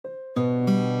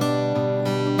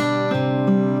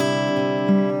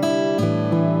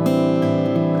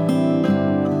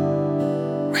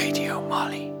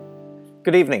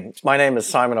Good evening. My name is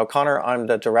Simon O'Connor. I'm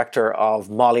the director of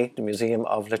MoLI, the Museum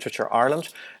of Literature Ireland,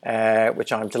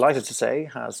 which I'm delighted to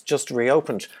say has just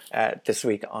reopened this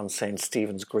week on St.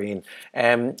 Stephen's Green.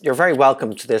 You're very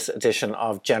welcome to this edition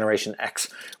of Generation X,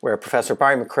 where Professor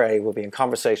Barry McCrae will be in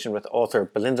conversation with author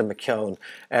Belinda McKeon.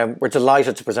 We're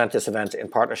delighted to present this event in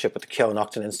partnership with the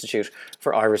Keough-Naughton Institute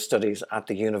for Irish Studies at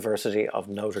the University of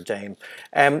Notre Dame.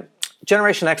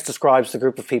 Generation X describes the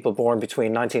group of people born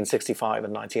between 1965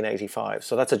 and 1985.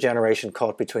 So that's a generation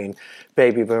caught between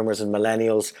baby boomers and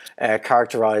millennials,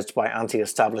 characterised by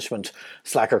anti-establishment,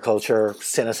 slacker culture,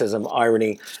 cynicism,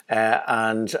 irony,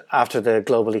 and after the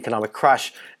global economic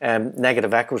crash,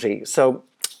 negative equity. So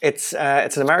it's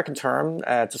an American term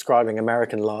describing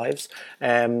American lives.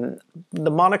 The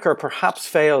moniker perhaps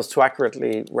fails to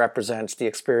accurately represent the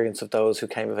experience of those who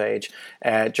came of age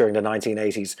during the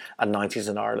 1980s and 90s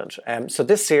in Ireland. So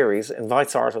this series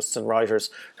invites artists and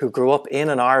writers who grew up in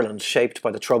an Ireland shaped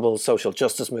by the Troubles, social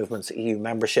justice movements, EU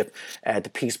membership, the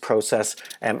peace process,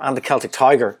 and the Celtic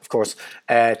Tiger, of course,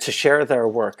 to share their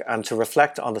work and to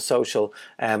reflect on the social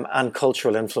and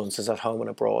cultural influences at home and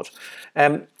abroad.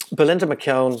 Belinda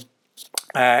McKeon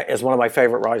is one of my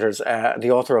favourite writers,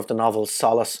 the author of the novels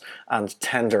Solace and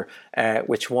Tender,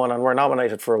 which won and were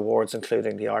nominated for awards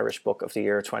including the Irish Book of the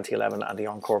Year 2011 and the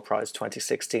Encore Prize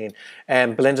 2016.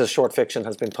 Belinda's short fiction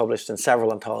has been published in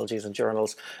several anthologies and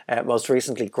journals, most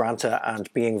recently Granta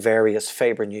and Being Various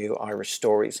Faber New Irish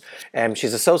Stories.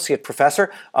 She's Associate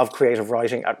Professor of Creative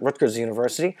Writing at Rutgers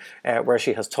University, where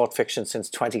she has taught fiction since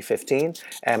 2015,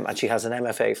 and she has an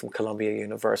MFA from Columbia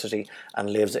University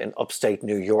and lives in upstate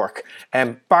New York.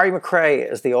 Barry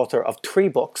McCrae is the author of 3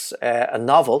 books, a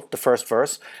novel, The First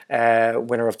Verse,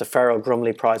 winner of the Farrell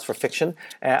Grumley Prize for Fiction,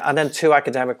 and then 2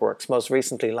 academic works, most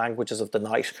recently Languages of the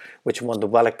Night, which won the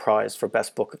Wellick Prize for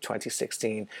Best Book of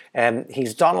 2016.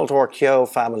 He's Donald R. Keough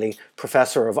Family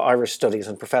Professor of Irish Studies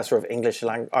and Professor of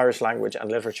Irish Language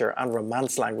and Literature and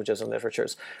Romance Languages and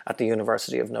Literatures at the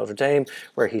University of Notre Dame,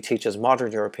 where he teaches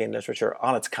modern European literature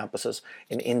on its campuses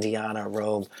in Indiana,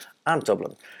 Rome and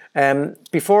Dublin.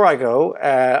 Before I go,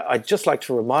 I'd just like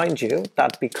to remind you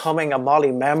that becoming a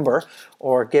MoLI member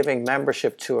or giving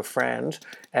membership to a friend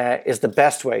is the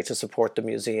best way to support the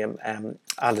museum and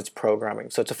its programming.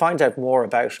 So to find out more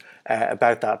about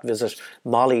that, visit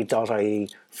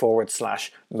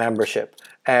moli.ie/membership.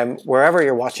 Wherever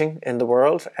you're watching in the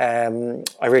world, I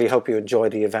really hope you enjoy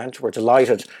the event. We're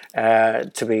delighted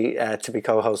to be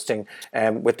co-hosting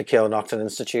with the Keough-Naughton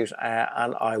Institute,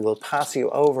 and I will pass you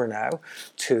over now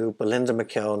to Belinda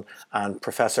McKeon and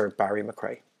Professor Barry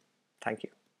McCrae. Thank you.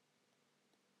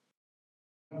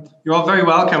 You're all very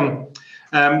welcome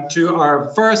to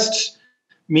our first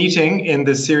meeting in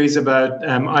this series about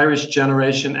Irish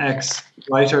Generation X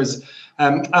writers.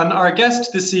 And our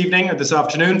guest this evening, or this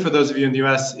afternoon, for those of you in the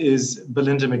US, is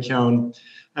Belinda McKeon.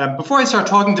 Before I start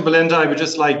talking to Belinda, I would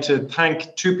just like to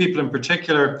thank 2 people in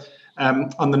particular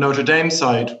on the Notre Dame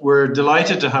side. We're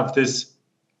delighted to have this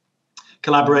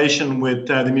collaboration with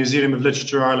the Museum of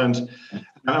Literature Ireland,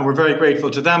 and we're very grateful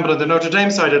to them. But on the Notre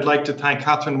Dame side, I'd like to thank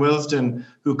Catherine Wilsden,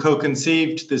 who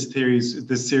co-conceived this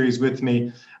series with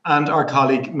me, and our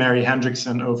colleague Mary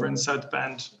Hendrickson over in South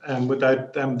Bend.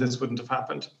 Without them, this wouldn't have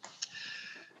happened.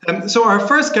 So our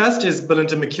first guest is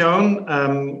Belinda McKeon,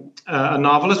 a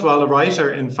novelist, well, a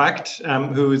writer, in fact,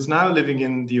 who is now living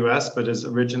in the US, but is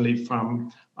originally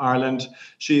from Ireland.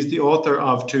 She's the author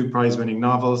of 2 prize-winning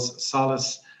novels,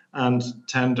 Solace and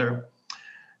Tender.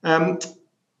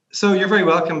 So you're very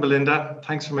welcome, Belinda.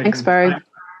 Thanks for making Thanks, Barry.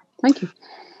 Thank you.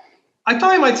 I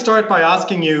thought I might start by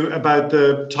asking you about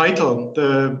the title,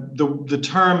 the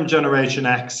term Generation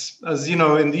X. As you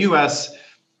know, in the US,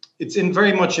 it's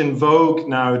very much in vogue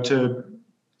now to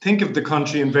think of the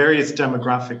country in various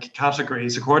demographic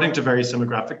categories, according to various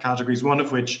demographic categories, one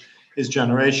of which is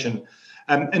generation.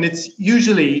 And it's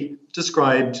usually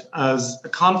described as a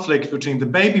conflict between the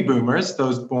baby boomers,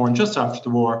 those born just after the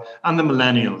war, and the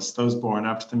millennials, those born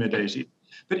after the mid-80s.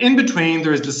 But in between,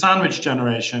 there is the sandwich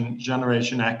generation,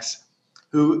 Generation X,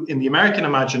 who in the American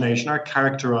imagination are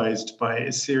characterized by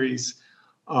a series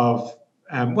of,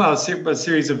 a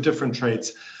series of different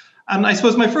traits. And I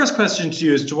suppose my first question to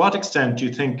you is, to what extent do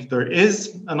you think there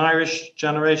is an Irish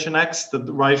Generation X, that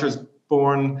the writers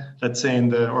born, let's say,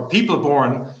 or people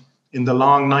born in the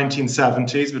long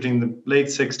 1970s, between the late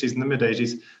 60s and the mid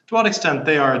 80s, to what extent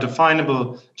they are a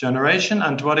definable generation,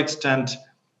 and to what extent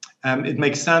it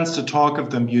makes sense to talk of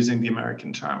them using the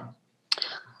American term?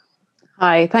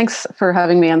 Hi, thanks for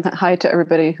having me, and hi to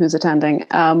everybody who's attending.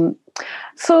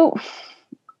 So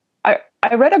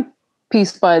I read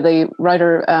piece by the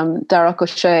writer Darragh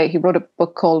O'Shea. He wrote a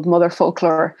book called Mother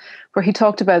Folklore, where he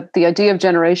talked about the idea of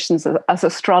generations as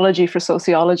astrology for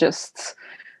sociologists,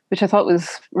 which I thought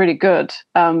was really good,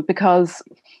 because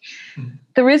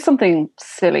there is something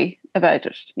silly about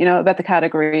it, about the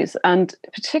categories. And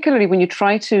particularly when you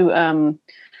try to,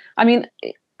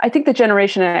 I think that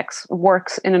Generation X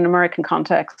works in an American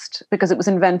context because it was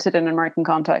invented in an American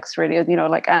context, really.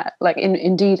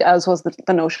 Indeed, as was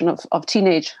the notion of a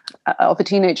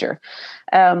teenager.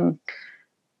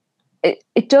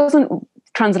 It doesn't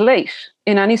translate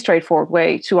in any straightforward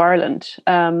way to Ireland.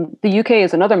 The UK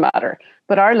is another matter,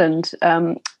 but Ireland,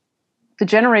 the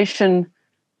generation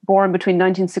born between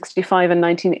 1965 and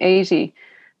 1980,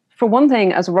 for one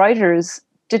thing, as writers,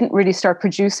 didn't really start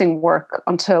producing work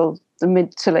until the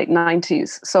mid to late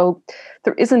 90s. So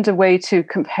there isn't a way to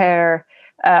compare,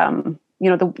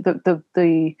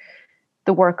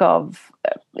 the work of,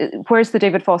 where's the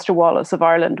David Foster Wallace of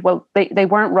Ireland? Well, they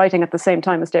weren't writing at the same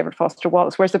time as David Foster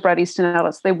Wallace. Where's the Bret Easton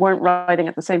Ellis? They weren't writing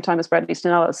at the same time as Bret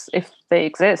Easton Ellis, if they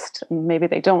exist, and maybe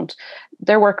they don't.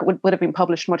 Their work would have been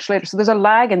published much later. So there's a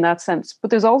lag in that sense,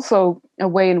 but there's also a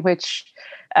way in which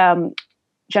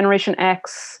Generation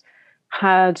X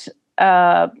had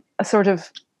a sort of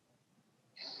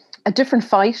a different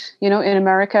fight, in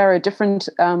America, or a different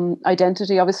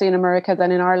identity, obviously, in America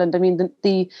than in Ireland. I mean,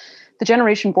 the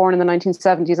generation born in the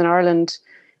 1970s in Ireland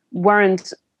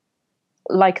weren't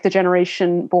like the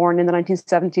generation born in the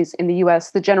 1970s in the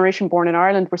US. The generation born in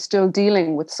Ireland were still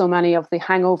dealing with so many of the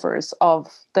hangovers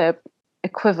of the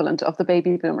equivalent of the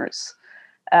baby boomers.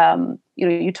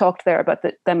 You talked there about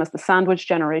them as the sandwich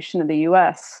generation in the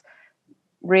US,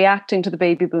 reacting to the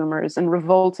baby boomers and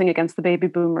revolting against the baby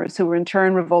boomers, who were in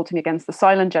turn revolting against the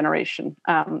silent generation,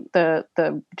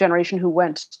 the generation who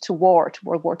went to World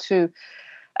War II.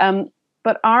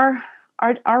 But our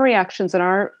reactions and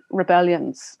our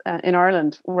rebellions in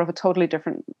Ireland were of a totally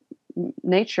different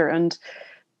nature, and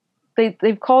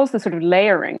they've caused this sort of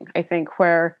layering, I think,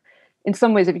 where in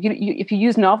some ways, if you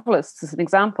use novelists as an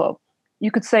example, you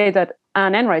could say that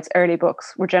Anne Enright's early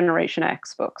books were Generation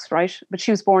X books, right? But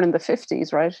she was born in the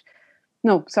 50s, right?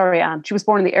 No, sorry, Anne. She was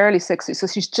born in the early 60s, so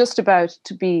she's just about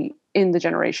to be in the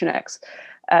Generation X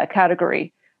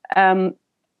category.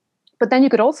 But then you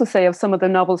could also say of some of the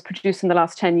novels produced in the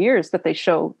last 10 years that they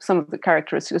show some of the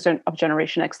characteristics of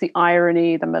Generation X, the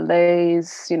irony, the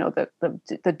malaise,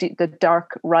 the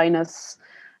dark wryness.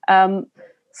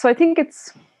 So I think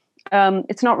it's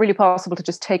not really possible to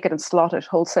just take it and slot it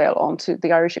wholesale onto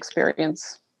the Irish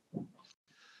experience.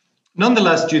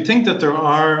 Nonetheless, do you think that there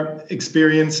are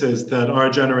experiences that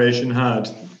our generation had,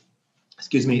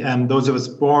 those of us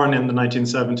born in the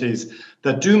 1970s,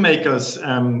 that do make us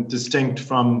distinct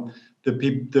from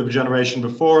the generation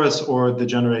before us or the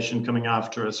generation coming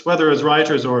after us, whether as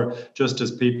writers or just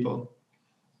as people?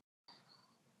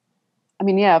 I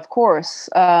mean, yeah, of course.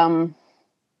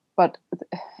 But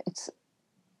it's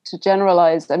to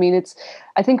generalize. I mean,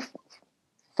 I think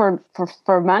for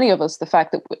many of us, the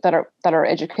fact that our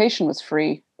education was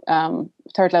free,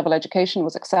 third level education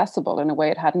was accessible in a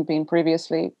way it hadn't been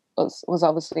previously, was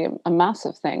obviously a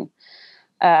massive thing.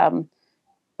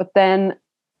 But then,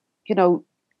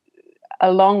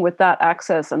 along with that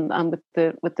access and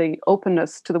with the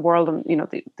openness to the world, and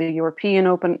the European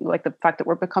open, like the fact that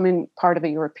we're becoming part of a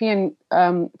European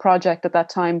project at that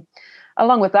time,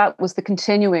 along with that was the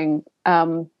continuing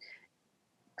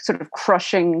sort of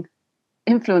crushing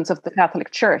influence of the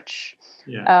Catholic Church.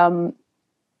 Yeah.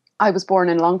 I was born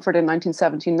in Longford in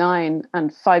 1979,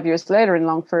 and 5 years later in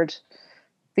Longford,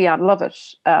 the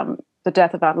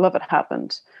death of Anne Lovett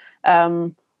happened.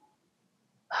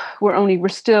 We're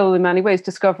still in many ways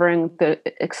discovering the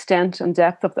extent and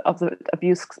depth of the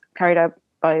abuse carried out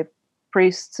by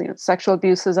priests, sexual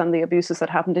abuses and the abuses that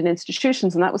happened in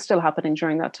institutions, and that was still happening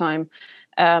during that time.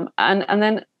 And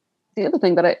then the other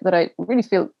thing that I really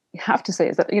feel you have to say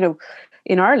is that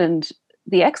in Ireland,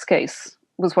 the X case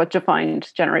was what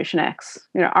defined Generation X.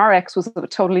 Our X was of a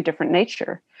totally different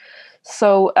nature.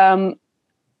 So I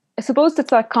suppose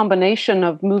it's that combination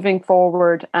of moving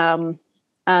forward and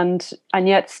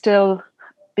yet still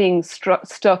being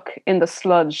stuck in the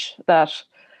sludge that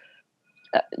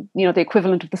the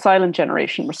equivalent of the silent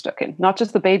generation were stuck in, not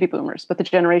just the baby boomers, but the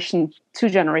generation 2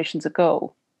 generations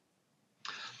ago.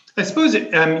 I suppose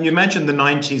you mentioned the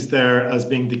 90s there as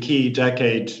being the key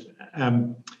decade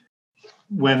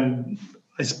when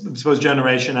I suppose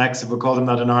Generation X, if we call them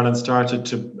that in Ireland, started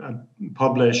to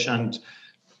publish and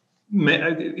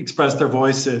express their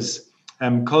voices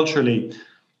culturally.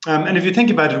 And if you think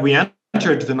about it, we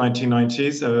entered the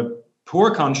 1990s, a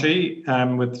poor country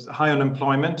with high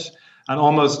unemployment, an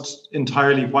almost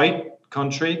entirely white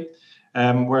country,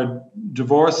 where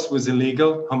divorce was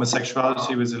illegal,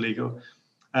 homosexuality was illegal.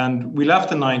 And we left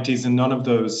the 90s and none of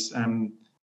those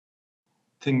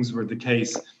things were the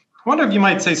case. I wonder if you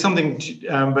might say something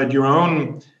about your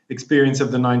own experience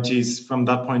of the 90s from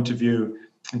that point of view,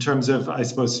 in terms of, I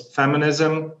suppose,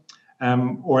 feminism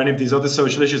or any of these other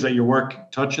social issues that your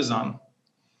work touches on.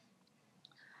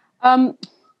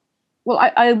 Well,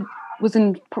 I was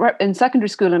in secondary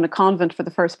school in a convent for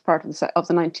the first part of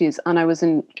the 90s, and I was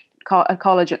in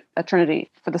college at Trinity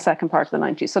for the second part of the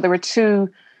 90s. So there were two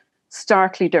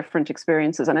starkly different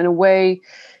experiences. And in a way,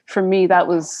 for me, that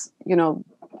was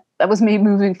me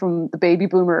moving from the baby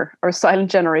boomer or silent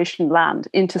generation land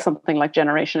into something like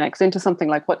Generation X, into something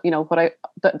like the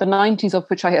 90s, of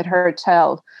which I had heard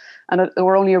tell. And they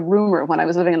were only a rumor when I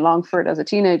was living in Longford as a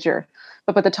teenager.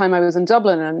 But by the time I was in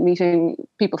Dublin and meeting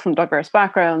people from diverse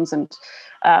backgrounds, and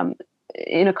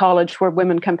in a college where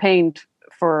women campaigned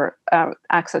for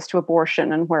access to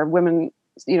abortion, and where women,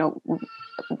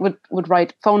 would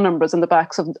write phone numbers on the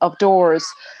backs of doors,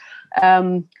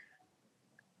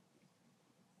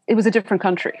 it was a different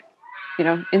country,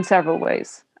 in several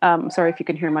ways. Sorry if you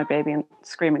can hear my baby and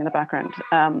screaming in the background.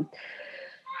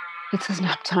 It's his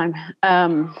nap time.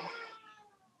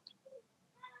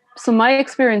 So my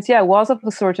experience, was of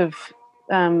a sort of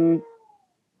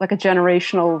like a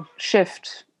generational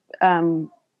shift,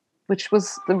 which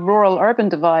was the rural-urban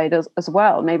divide as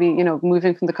well. Maybe,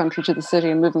 moving from the country to the city,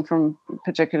 and moving from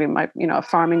particularly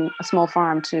a small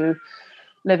farm, to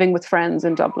living with friends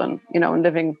in Dublin, and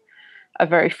living a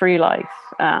very free life,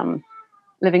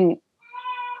 having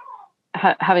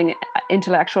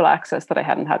intellectual access that I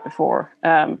hadn't had before,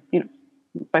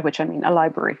 by which I mean a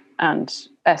library and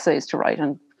essays to write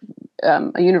and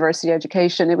a university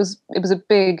education. It was a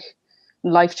big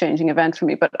life-changing event for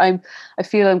me, but I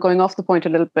feel I'm going off the point a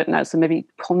little bit now, so maybe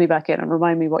pull me back in and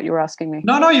remind me what you were asking me.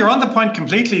 No, you're on the point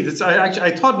completely.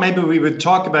 I thought maybe we would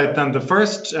talk about then the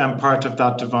first part of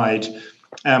that divide,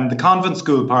 the convent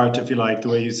school part, if you like, the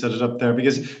way you set it up there,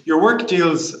 because your work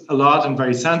deals a lot and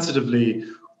very sensitively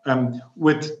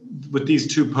with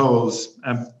these two poles,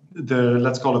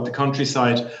 let's call it the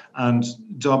countryside and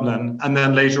Dublin, and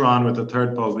then later on with the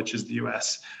third pole, which is the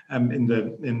US, in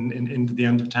the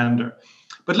end of tender.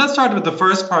 But let's start with the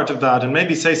first part of that, and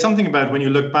maybe say something about, when you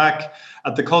look back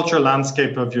at the cultural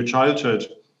landscape of your childhood,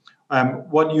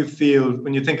 what you feel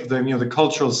when you think of the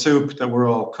cultural soup that we're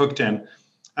all cooked in.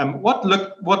 What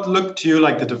looked to you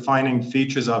like the defining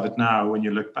features of it now when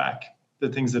you look back? The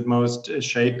things that most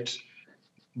shaped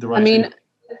the writing?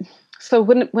 So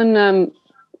when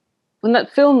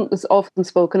that film is often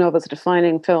spoken of as a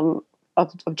defining film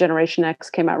of Generation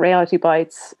X, came out, Reality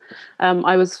Bites,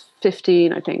 I was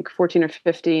 15, I think, 14 or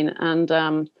 15, and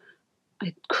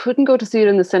I couldn't go to see it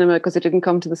in the cinema because it didn't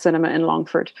come to the cinema in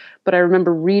Longford. But I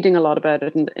remember reading a lot about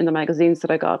it in the magazines that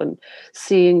I got, and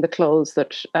seeing the clothes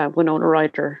that Winona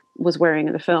Ryder was wearing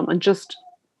in the film, and just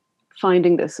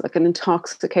finding this like an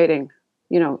intoxicating,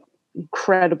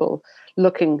 incredible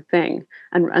looking thing,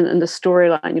 and the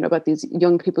storyline, about these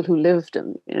young people who lived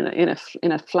in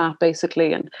a flat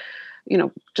basically, and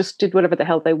just did whatever the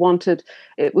hell they wanted.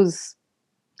 It was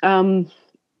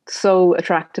so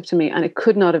attractive to me, and it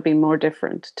could not have been more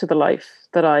different to the life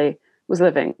that I was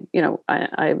living.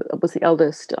 I was the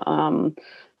eldest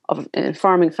of a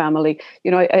farming family.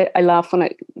 I laugh when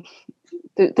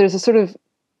there's a sort of,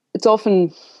 it's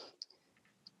often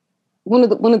one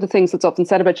of the things that's often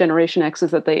said about Generation X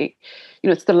is that they,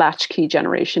 it's the latchkey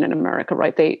generation in America,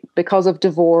 right? They, because of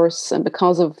divorce and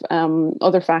because of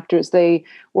other factors, they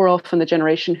were often the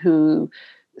generation who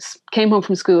came home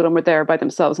from school and were there by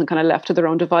themselves and kind of left to their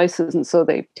own devices. And so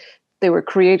they were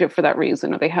creative for that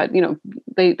reason, or they had,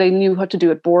 they knew how to do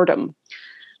it boredom.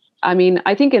 I mean,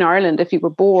 I think in Ireland, if you were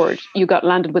bored, you got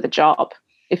landed with a job.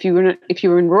 If you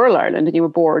were in rural Ireland and you were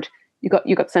bored,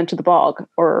 you got sent to the bog,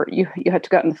 or you had to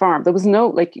go out on the farm. There was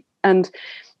no and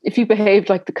if you behaved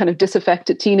like the kind of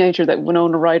disaffected teenager that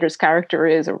Winona Ryder's character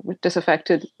is, or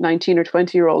disaffected 19 or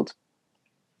 20-year-old,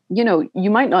 you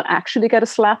might not actually get a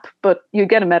slap, but you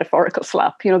get a metaphorical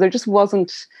slap. There just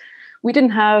wasn't, we didn't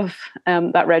have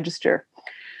that register.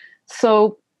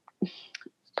 So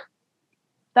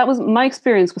that was my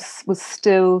experience. Was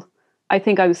still, I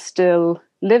think I was still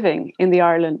living in the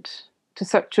Ireland to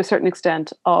a certain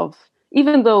extent of,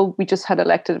 even though we just had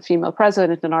elected a female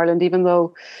president in Ireland, even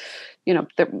though,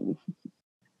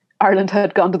 Ireland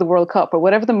had gone to the World Cup, or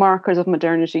whatever the markers of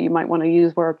modernity you might want to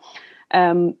use were,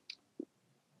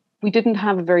 we didn't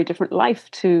have a very different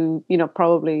life to,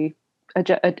 probably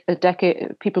a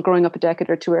decade, people growing up a decade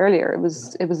or two earlier. It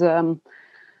was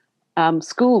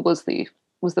school was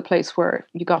the place where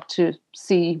you got to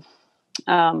see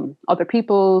other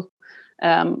people,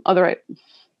 other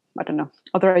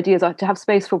ideas, to have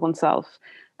space for oneself.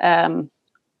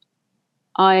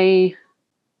 I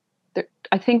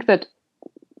think that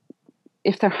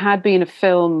if there had been a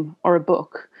film or a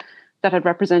book that had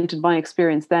represented my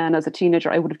experience then as a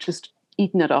teenager, I would have just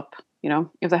eaten it up.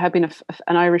 If there had been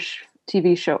an Irish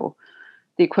TV show,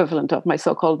 the equivalent of My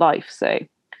So-Called Life, say,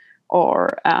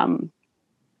 or an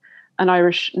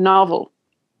Irish novel,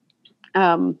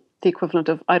 the equivalent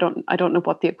of I don't know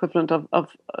what the equivalent of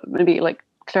maybe like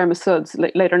Claire Massoud's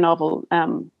later novel,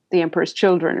 The Emperor's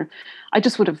Children. I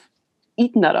just would have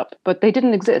eaten that up, but they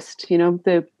didn't exist.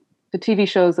 The TV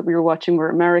shows that we were watching were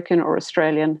American or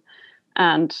Australian,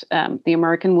 and the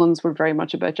American ones were very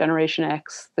much about Generation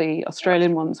X. The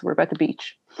Australian ones were about the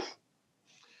beach.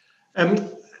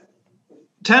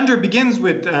 Tender begins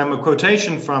with a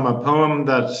quotation from a poem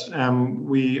that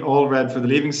we all read for the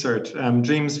Leaving Cert,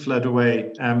 Dreams Fled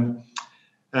Away,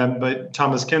 by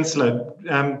Thomas Kinsella.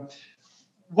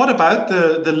 What about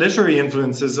the literary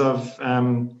influences of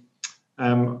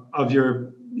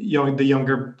your the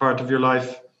younger part of your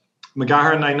life?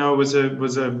 McGahern, I know, was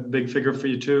a big figure for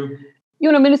you too.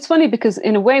 It's funny because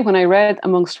in a way, when I read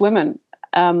Amongst Women,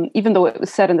 even though it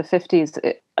was set in the 50s,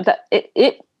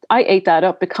 I ate that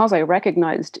up because I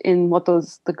recognized in what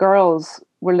the girls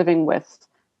were living with,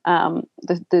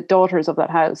 the daughters of that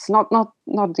house, not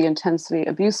the intensely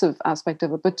abusive aspect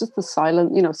of it, but just the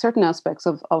silent, certain aspects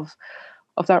of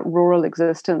that rural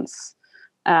existence,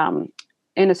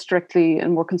 in a strictly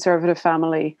and more conservative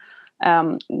family,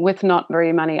 with not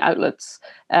very many outlets.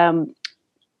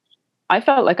 I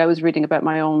felt like I was reading about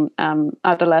my own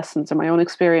adolescence and my own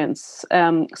experience.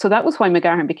 So that was why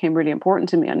McGahern became really important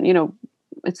to me. And,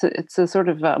 it's a sort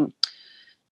of,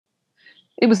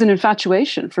 it was an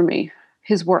infatuation for me,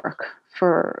 his work,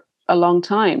 for a long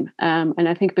time. And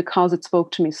I think because it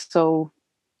spoke to me so,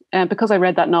 because I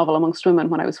read that novel Amongst Women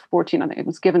when I was 14, I think I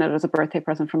was given it as a birthday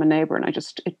present from a neighbour, and it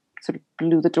sort of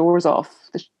blew the doors off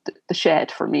the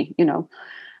shed for me,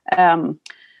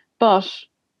 but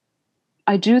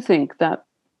I do think that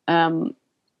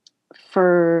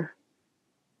for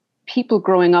people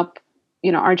growing up,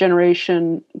 our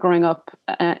generation growing up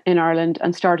in Ireland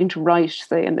and starting to write,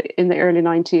 say in the early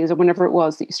 90s or whenever it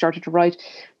was that you started to write,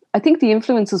 I think the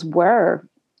influences were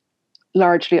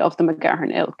largely of the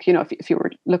McGahern ilk. If you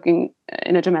were looking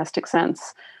in a domestic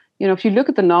sense, if you look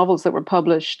at the novels that were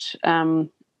published in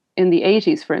the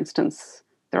 80s, for instance,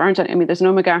 there aren't any. I mean, there's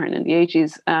no McGahern in the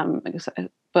 80s,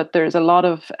 but there's a lot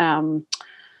of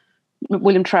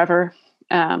William Trevor.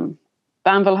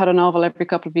 Banville had a novel every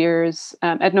couple of years.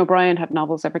 Edna O'Brien had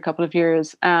novels every couple of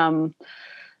years. Edna's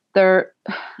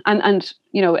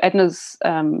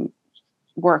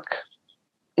work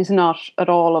is not at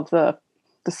all of the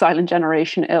silent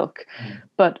generation ilk,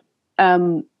 but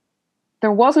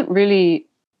there wasn't really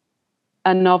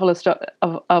a novelist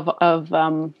of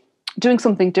doing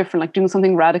something different, like doing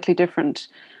something radically different,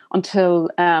 until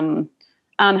Anne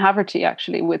Haverty,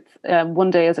 actually, with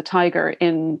One Day as a Tiger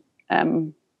in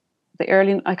the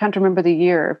early, I can't remember the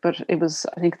year, but it was,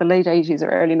 I think, the late 80s or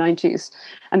early 90s.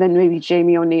 And then maybe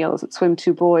Jamie O'Neill's at Swim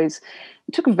Two Boys.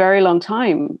 It took a very long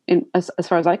time, as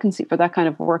far as I can see, for that kind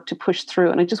of work to push through.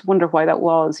 And I just wonder why that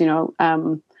was,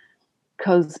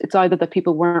 because it's either that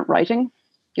people weren't writing,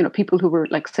 people who were,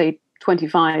 like, say,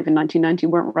 25 in 1990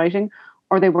 weren't writing,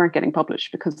 or they weren't getting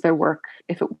published because their work,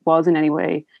 if it was in any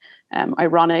way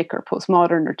ironic or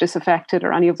postmodern or disaffected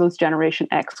or any of those Generation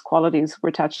X qualities were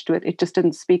attached to it, it just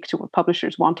didn't speak to what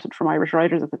publishers wanted from Irish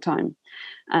writers at the time.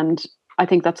 And I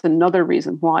think that's another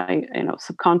reason why,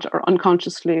 subconscious or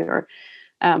unconsciously or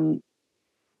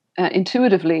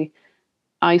intuitively,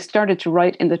 I started to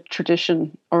write in the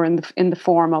tradition or in the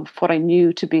form of what I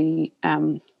knew to be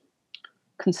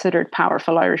considered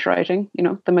powerful Irish writing,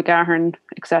 the McGahern,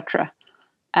 etc.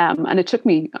 And it took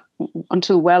me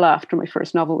until well after my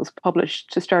first novel was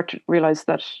published to start to realize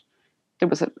that there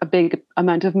was a big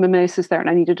amount of mimesis there, and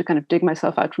I needed to kind of dig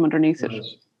myself out from underneath it.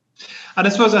 And I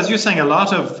suppose, as you're saying, a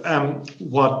lot of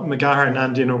what McGahern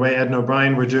and, in a way, Edna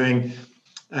O'Brien were doing,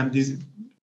 these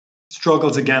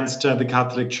struggles against the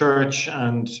Catholic Church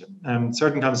and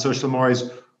certain kind of social mores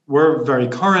were very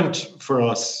current for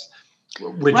us.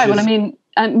 Right. Well, I mean,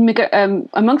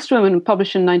 Amongst Women,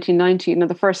 published in 1990,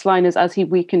 the first line is, "As he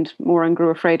weakened more and grew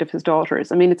afraid of his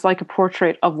daughters." I mean, it's like a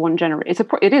portrait of one generation.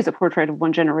 It is a portrait of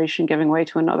one generation giving way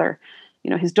to another.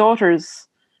 His daughters,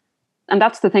 and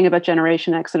that's the thing about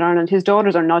Generation X in Ireland. His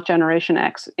daughters are not Generation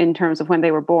X in terms of when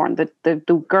they were born.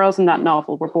 The girls in that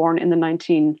novel were born in the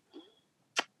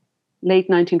late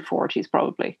 1940s,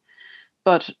 probably.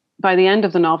 But by the end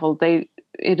of the novel,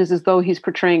 it is as though he's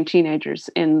portraying teenagers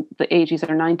in the 80s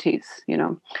or 90s.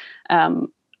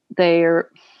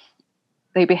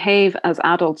 They behave as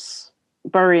adults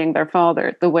burying their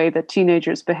father the way that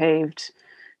teenagers behaved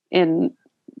in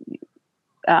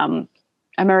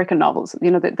American novels.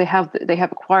 They have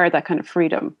acquired that kind of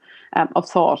freedom of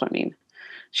thought. I mean,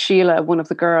 Sheila, one of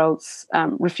the girls,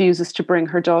 refuses to bring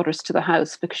her daughters to the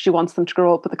house because she wants them to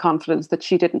grow up with the confidence that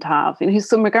she didn't have.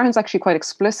 So McGahern's actually quite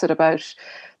explicit about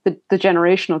the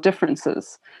generational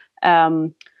differences.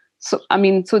 And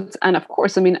of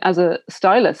course, I mean, as a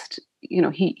stylist,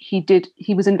 he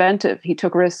was inventive. He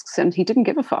took risks and he didn't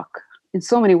give a fuck in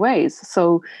so many ways.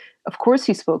 So of course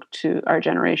he spoke to our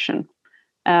generation.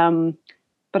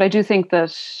 But I do think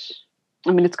that,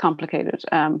 I mean, it's complicated.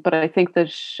 But I think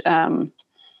that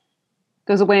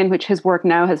there's a way in which his work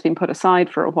now has been put aside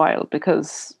for a while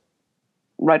because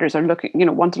writers are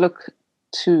want to look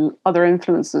to other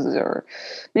influences or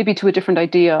maybe to a different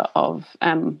idea of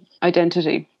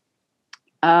identity,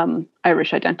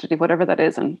 Irish identity, whatever that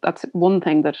is. And that's one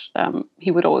thing that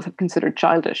he would always have considered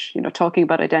childish, talking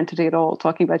about identity at all,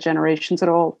 talking about generations at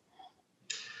all.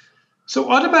 So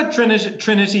what about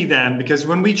Trinity then? Because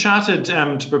when we chatted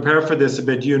to prepare for this a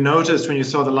bit, you noticed when you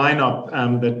saw the lineup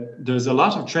that there's a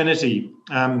lot of Trinity.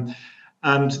 And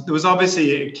there was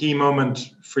obviously a key moment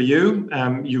for you.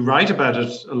 You write about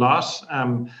it a lot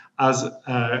as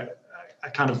a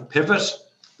kind of pivot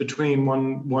between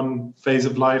one phase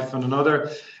of life and another.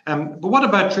 But what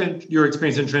about your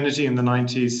experience in Trinity in the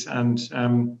 90s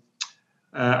and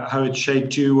how it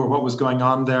shaped you or what was going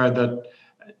on there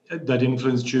that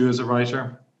influenced you as a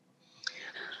writer?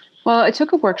 Well, I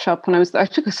took a workshop I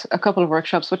took a couple of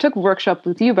workshops. So I took a workshop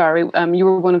with you, Barry. You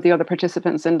were one of the other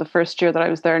participants in the first year that I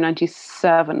was there in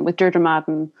 97 with Deirdre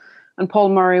Madden, and Paul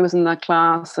Murray was in that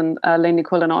class, and Lainey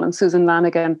Quillinan and Susan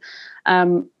Lanigan.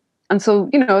 And so,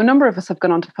 a number of us have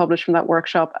gone on to publish from that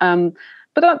workshop.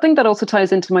 But I think that also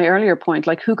ties into my earlier point,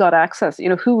 like who got access,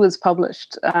 who was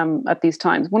published at these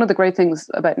times. One of the great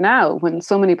things about now, when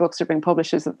so many books are being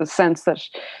published, is the sense that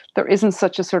there isn't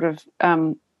such a sort of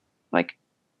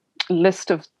list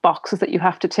of boxes that you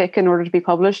have to tick in order to be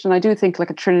published. And I do think like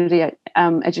a Trinity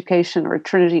education or a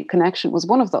Trinity connection was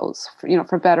one of those,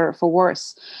 for better or for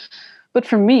worse. But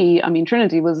for me, I mean,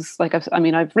 Trinity was like,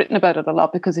 I've written about it a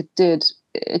lot because it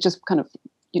just kind of,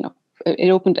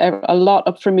 it opened a lot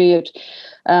up for me.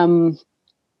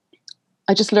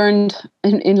 I just learned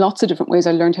in lots of different ways.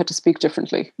 I learned how to speak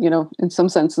differently, in some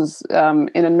senses, in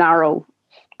a narrow,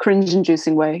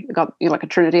 cringe-inducing way. I got like a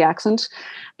Trinity accent.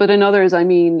 But in others, I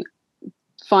mean,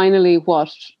 finally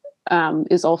what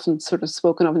is often sort of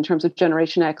spoken of in terms of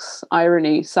Generation X,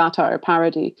 irony, satire,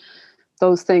 parody,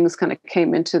 those things kind of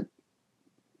came into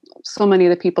so many of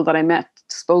the people that I met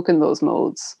spoke in those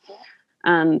modes.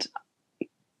 And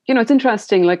it's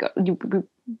interesting, like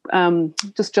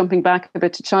just jumping back a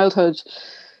bit to childhood,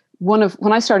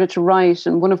 when I started to write,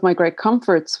 and one of my great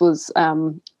comforts was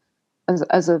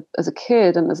as a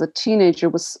kid and as a teenager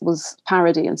was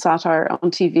parody and satire on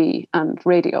TV and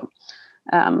radio.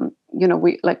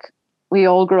 We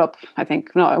all grew up, I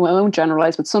think, I won't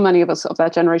generalize, but so many of us of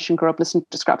that generation grew up listening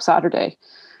to Scrap Saturday.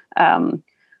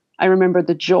 I remember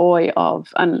the joy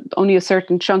of, and only a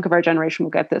certain chunk of our generation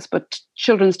will get this, but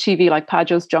children's TV like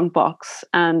Padjo's Junk Box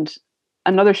and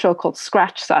another show called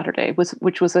Scratch Saturday,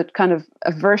 which was a kind of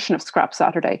a version of Scrap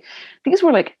Saturday. These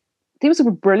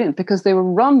were brilliant because they were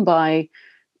run by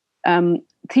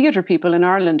theatre people in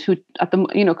Ireland who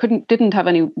didn't have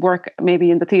any work maybe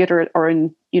in the theatre or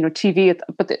in TV,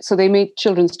 so they made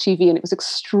children's TV, and it was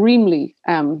extremely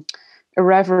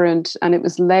irreverent, and it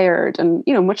was layered, and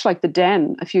much like The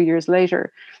Den a few years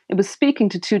later, it was speaking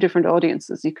to two different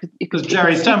audiences. You could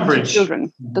Jerry Stambridge, children.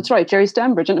 Mm-hmm. That's right, Jerry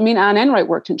Stambridge. And I mean, Anne Enright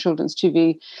worked in children's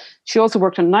TV. She also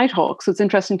worked on Nighthawk, so it's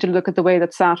interesting to look at the way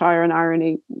that satire and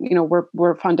irony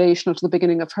were foundational to the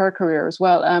beginning of her career as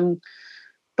well.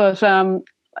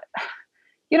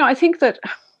 I think that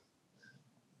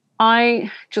I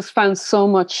just found so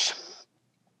much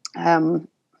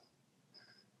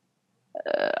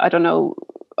I don't know,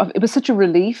 it was such a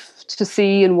relief to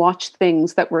see and watch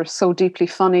things that were so deeply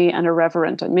funny and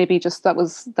irreverent, and maybe just that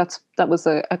was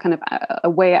a kind of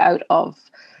a way out of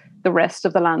the rest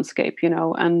of the landscape,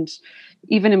 and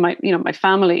even in my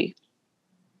family,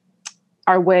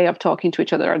 our way of talking to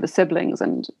each other, are the siblings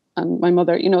and my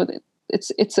mother,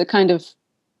 it's a kind of,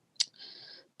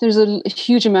 there's a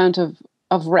huge amount of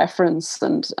reference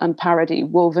and parody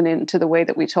woven into the way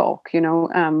that we talk,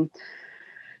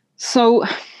 So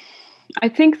I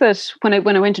think that when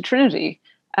I went to Trinity,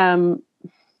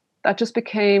 that just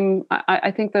became, I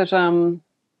think that,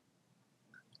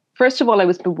 first of all, I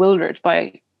was bewildered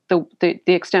by the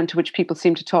extent to which people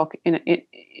seem to talk in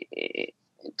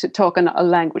a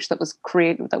language that was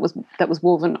created, that was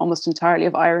woven almost entirely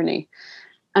of irony.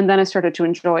 And then I started to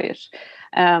enjoy it.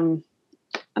 And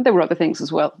there were other things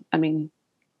as well. I mean,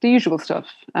 the usual stuff.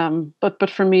 But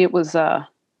for me, it was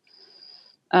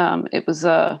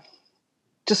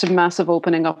just a massive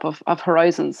opening up of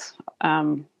horizons.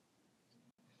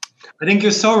 I think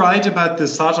you're so right about the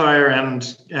satire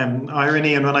and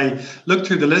irony. And when I look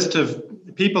through the list of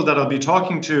people that I'll be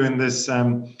talking to in this,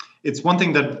 it's one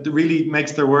thing that really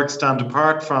makes their work stand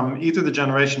apart from either the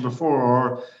generation before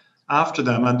or after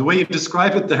them. And the way you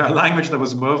describe it there, a language that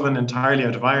was woven entirely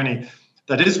out of irony,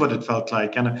 that is what it felt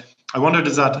like. And I wonder,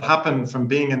 does that happen from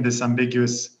being in this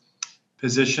ambiguous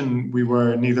position? We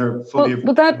were neither fully...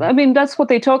 Well, that's what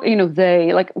they talk,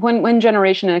 they, like when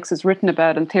Generation X is written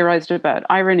about and theorized about,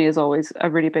 irony is always a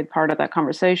really big part of that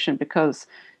conversation, because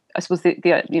I suppose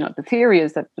the theory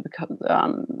is that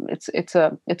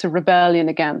it's a rebellion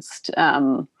against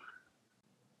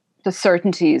the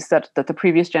certainties that the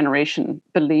previous generation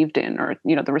believed in, or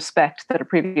the respect that a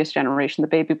previous generation, the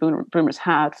baby boomers,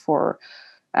 had for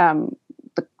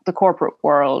the corporate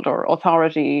world or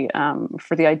authority,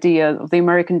 for the idea of the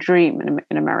American dream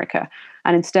in America.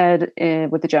 And instead,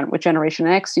 with Generation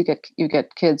X, you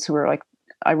get kids who are like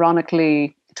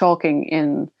ironically talking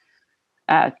in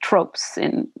tropes,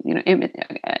 in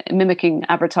mimicking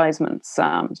advertisements,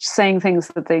 saying things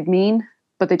that they mean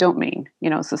but they don't mean.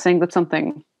 So saying that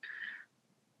something,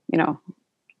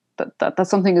 that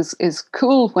something is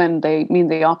cool when they mean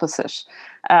the opposite.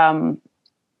 That's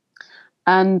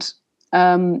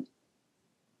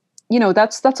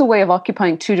a way of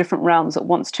occupying two different realms at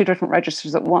once, two different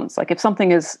registers at once. Like if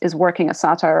something is working as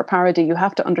satire or parody, you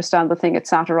have to understand the thing it's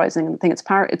satirizing and the thing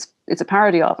it's a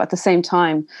parody of at the same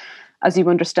time as you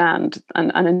understand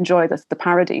and enjoy the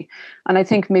parody. And I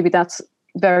think maybe that's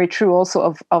very true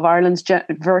also of Ireland's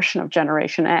version of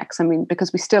Generation X. I mean,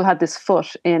 because we still had this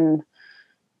foot in,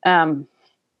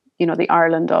 the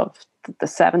Ireland of the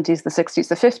 70s, the 60s,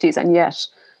 the 50s, and yet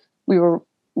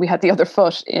we had the other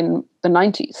foot in the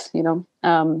 90s,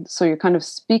 so you're kind of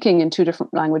speaking in two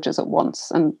different languages at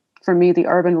once. And for me, the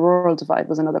urban-rural divide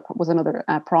was another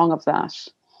prong of that.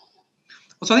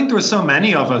 Well, so I think there were so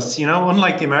many of us,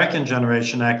 unlike the American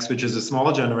Generation X, which is a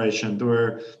small generation.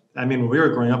 When we were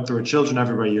growing up, there were children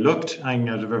everywhere you looked, hanging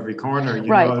out of every corner.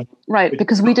 Right.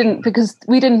 Because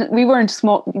we weren't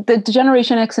small. The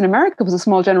Generation X in America was a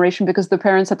small generation because the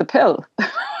parents had the pill.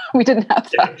 We didn't have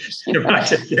that.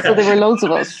 Right. Yeah. So there were loads of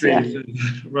us. Yeah.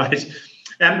 Right.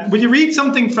 Will you read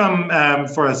something from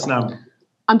for us now?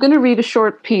 I'm going to read a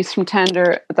short piece from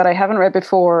Tender that I haven't read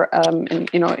before,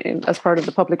 as part of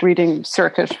the public reading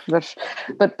circuit. But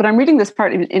I'm reading this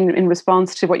part in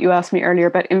response to what you asked me earlier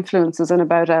about influences and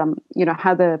about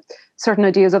how the certain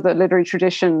ideas of the literary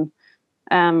tradition,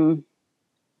 the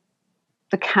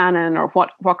canon, or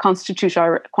what constitutes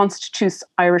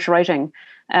Irish writing,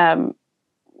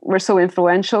 were so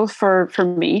influential for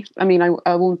me. I mean,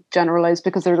 I won't generalize,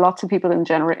 because there are lots of people in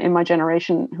my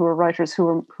generation who are writers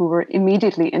who were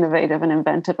immediately innovative and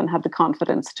inventive and had the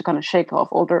confidence to kind of shake off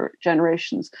older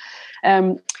generations.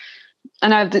 And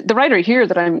I have the writer here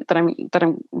that I'm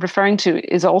referring to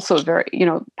is also very,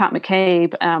 Pat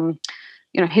McCabe.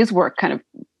 His work kind of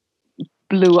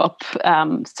blew up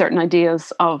certain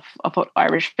ideas of what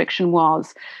Irish fiction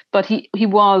was. But he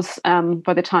was,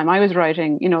 by the time I was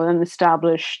writing, an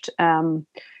established,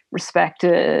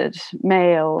 respected,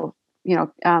 male,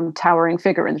 towering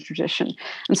figure in the tradition.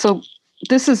 And so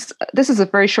this is a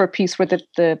very short piece where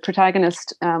the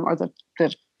protagonist, or the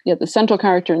central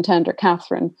character in Tender,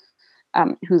 Catherine,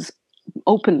 who's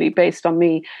openly based on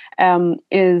me,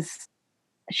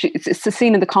 it's a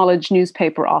scene in the college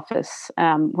newspaper office,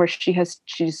 where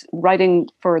she's writing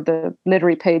for the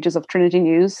literary pages of Trinity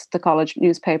News, the college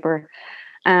newspaper,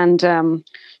 and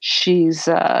she's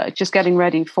just getting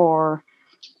ready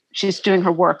she's doing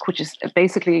her work, which is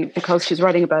basically, because she's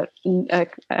writing about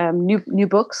new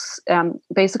books,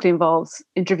 basically involves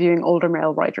interviewing older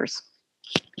male writers.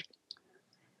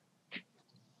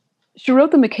 She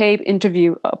wrote the McCabe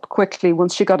interview up quickly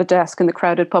once she got a desk in the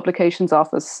crowded publications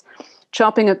office,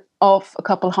 chopping it off a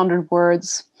couple hundred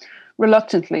words.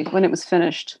 Reluctantly, when it was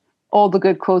finished, all the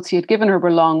good quotes he had given her were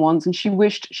long ones, and she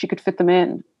wished she could fit them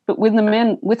in. But with them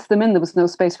in, there was no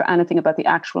space for anything about the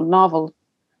actual novel,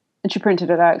 and she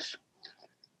printed it out.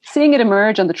 Seeing it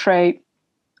emerge on the tray,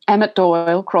 Emmett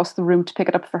Doyle crossed the room to pick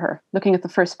it up for her, looking at the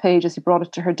first page as he brought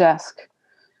it to her desk.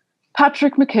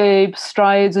 Patrick McCabe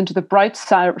strides into the bright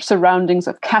surroundings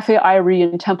of Café Irie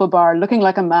in Temple Bar, looking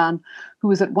like a man who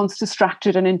was at once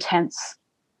distracted and intense.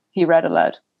 He read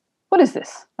aloud. "What is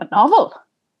this? A novel?"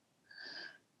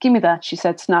 "Give me that," she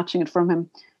said, snatching it from him.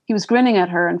 He was grinning at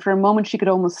her, and for a moment she could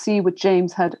almost see what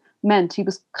James had meant. He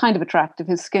was kind of attractive,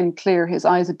 his skin clear, his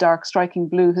eyes a dark, striking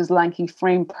blue, his lanky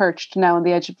frame perched now on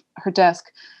the edge of her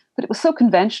desk. But it was so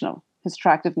conventional, his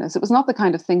attractiveness. It was not the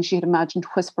kind of thing she had imagined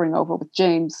whispering over with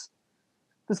James.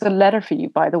 "There's a letter for you,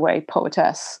 by the way,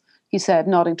 poetess," he said,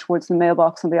 nodding towards the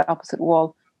mailbox on the opposite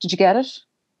wall. "Did you get it?"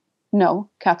 "No,"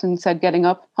 Catherine said, getting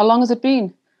up. "How long has it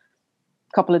been?"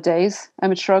 "A couple of days,"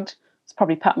 Emmett shrugged. "It's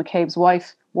probably Pat McCabe's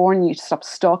wife, warning you to stop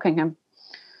stalking him."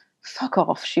 "Fuck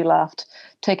off," she laughed,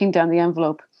 taking down the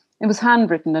envelope. It was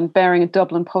handwritten and bearing a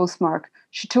Dublin postmark.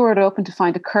 She tore it open to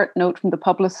find a curt note from the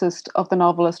publicist of the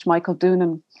novelist Michael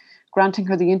Doonan, granting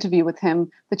her the interview with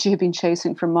him that she had been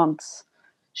chasing for months.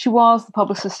 She was, the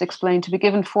publicist explained, to be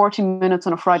given 40 minutes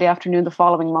on a Friday afternoon the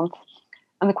following month,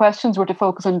 and the questions were to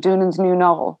focus on Doonan's new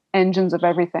novel, Engines of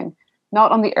Everything,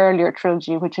 not on the earlier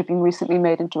trilogy, which had been recently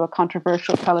made into a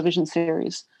controversial television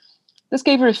series. This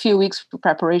gave her a few weeks for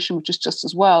preparation, which is just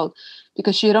as well,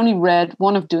 because she had only read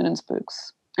one of Doonan's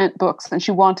books, and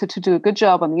she wanted to do a good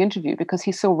job on the interview because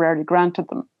he so rarely granted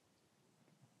them.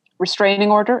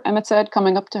 "Restraining order," Emmett said,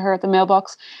 coming up to her at the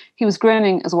mailbox. He was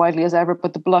grinning as widely as ever,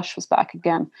 but the blush was back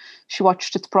again. She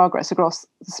watched its progress across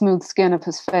the smooth skin of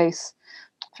his face.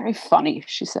 "Very funny,"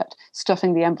 she said,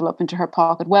 stuffing the envelope into her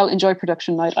pocket. "Well, enjoy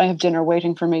production night. I have dinner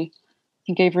waiting for me."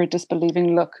 He gave her a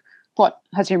disbelieving look. "What,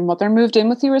 has your mother moved in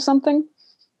with you or something?"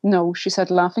 "No," she said,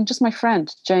 laughing. "Just my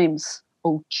friend, James."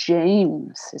 "Oh,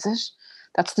 James, is it?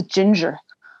 That's the ginger.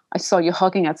 I saw you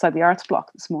hugging outside the arts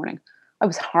block this morning. I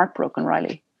was heartbroken,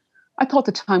 Riley. I thought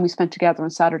the time we spent together on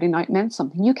Saturday night meant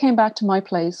something. You came back to my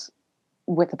place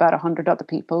with about 100 other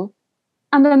people.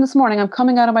 And then this morning I'm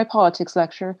coming out of my politics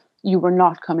lecture. You were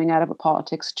not coming out of a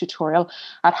politics tutorial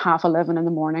at 11:30 in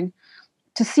the morning.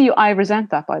 To see you, I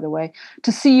resent that, by the way.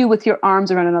 To see you with your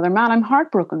arms around another man, I'm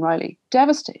heartbroken, Riley.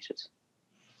 Devastated."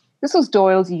 This was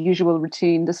Doyle's usual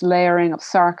routine, this layering of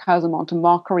sarcasm onto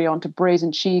mockery, onto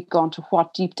brazen cheek, onto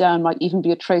what deep down might even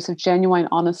be a trace of genuine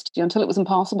honesty, until it was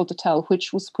impossible to tell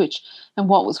which was which and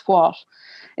what was what.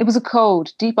 It was a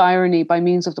code, deep irony by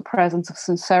means of the presence of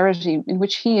sincerity, in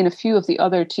which he and a few of the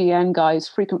other TN guys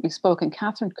frequently spoke, and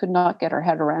Catherine could not get her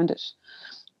head around it.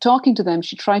 Talking to them,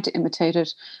 she tried to imitate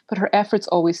it, but her efforts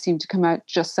always seemed to come out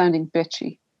just sounding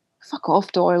bitchy. "Fuck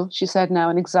off, Doyle," she said now,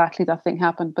 and exactly that thing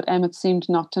happened, but Emmett seemed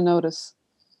not to notice.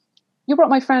 You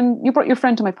brought your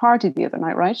friend to my party the other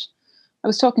night, right?" "I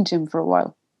was talking to him for a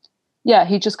while." "Yeah,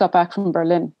 he just got back from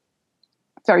Berlin."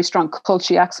 "Very strong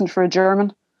culty accent for a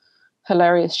German."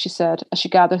 "Hilarious," she said, as she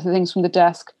gathered the things from the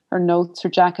desk, her notes, her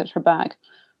jacket, her bag.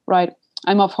 "Right,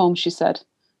 I'm off home," she said,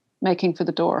 making for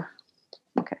the door.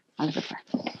 Okay, I'll leave it there.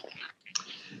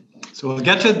 So we'll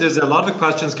get to, there's a lot of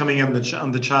questions coming in on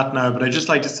the chat now, but I'd just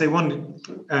like to say one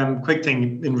quick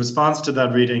thing in response to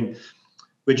that reading,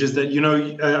 which is that,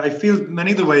 I feel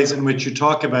many of the ways in which you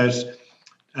talk about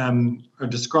or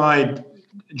describe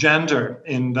gender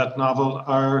in that novel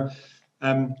are,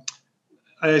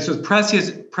 I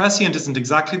suppose prescient isn't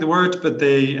exactly the word, but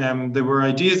they were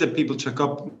ideas that people took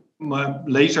up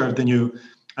later than you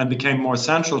and became more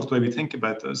central to the way we think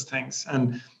about those things.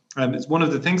 And it's one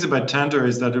of the things about Tender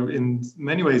is that in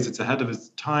many ways it's ahead of its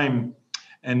time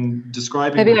in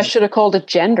describing. Maybe I should have called it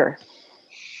gender.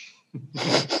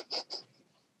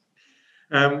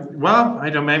 Well, I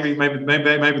don't. Maybe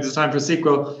there's time for a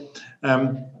sequel.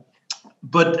 No,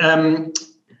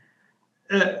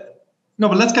 but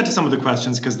let's get to some of the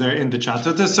questions because they're in the chat.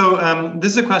 So this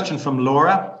is a question from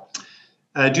Laura.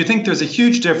 Do you think there's a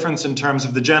huge difference in terms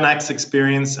of the Gen X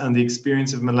experience and the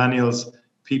experience of millennials,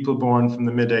 people born from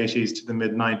the mid-'80s to the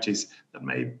mid-'90s, that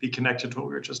may be connected to what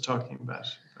we were just talking about?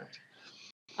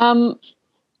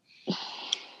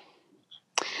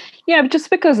 Yeah, just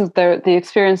because of the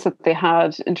experience that they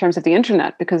had in terms of the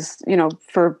internet, because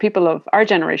for people of our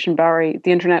generation, Barry,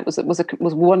 the internet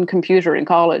was one computer in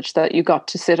college that you got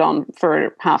to sit on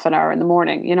for half an hour in the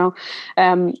morning.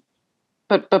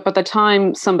 But by the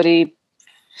time somebody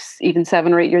even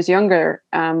 7 or 8 years younger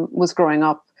was growing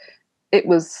up, it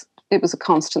was a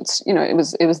constant.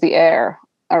 It was the air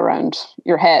around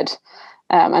your head,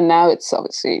 and now it's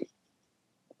obviously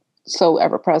so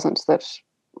ever present that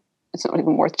it's not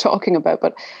even worth talking about.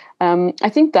 But I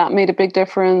think that made a big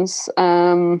difference.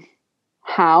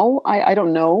 How? I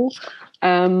don't know.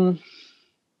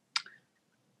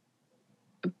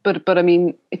 But I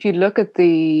mean, if you look at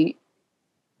the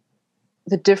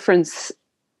difference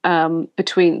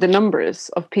between the numbers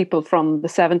of people from the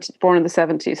 70s, born in the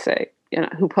 70s, say,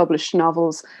 who published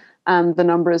novels, and the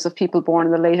numbers of people born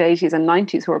in the late 80s and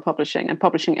 90s who are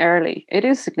publishing early, it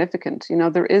is significant.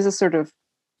 There is a sort of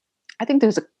I think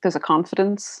there's a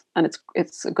confidence, and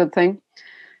it's a good thing.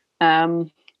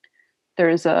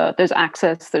 There's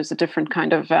access. There's a different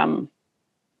kind of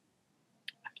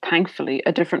thankfully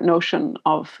a different notion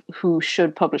of who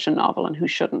should publish a novel and who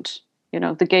shouldn't.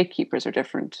 The gatekeepers are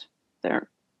different. They're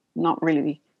not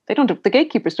really. The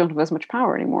gatekeepers don't have as much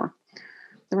power anymore.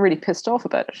 They're really pissed off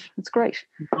about it. It's great.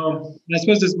 I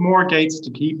suppose there's more gates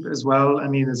to keep as well. I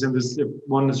mean, as in this, if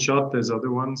one is shut, there's other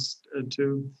ones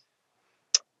too.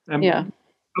 Yeah.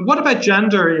 What about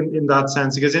gender in that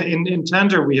sense? Because in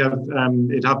Tender we have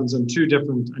it happens in two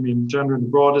different. I mean, gender in the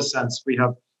broadest sense. We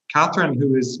have Catherine,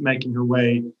 who is making her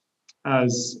way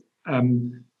as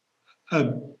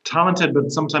a talented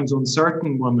but sometimes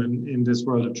uncertain woman in this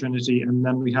world of Trinity, and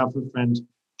then we have her friend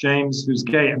James, who's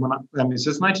gay. And it's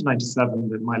just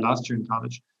 1997, my last year in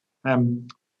college. When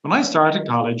I started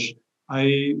college,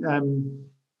 there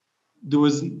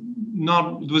was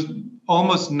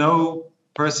almost no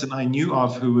person I knew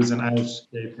of who was an out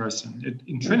gay person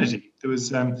in Trinity. It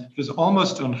was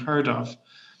almost unheard of.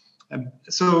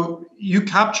 So you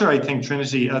capture, I think,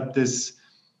 Trinity at this.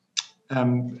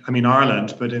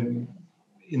 Ireland, but in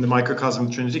the microcosm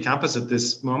of Trinity campus at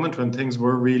this moment when things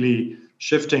were really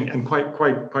shifting and quite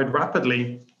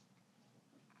rapidly.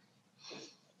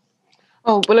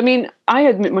 Oh, well, I mean, I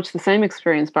had much the same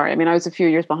experience, Barry. I mean, I was a few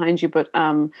years behind you, but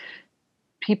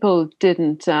people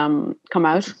didn't come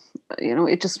out.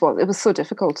 It was so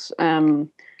difficult. And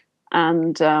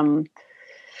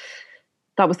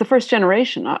that was the first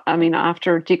generation. I mean,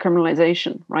 after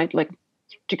decriminalization, right? Like,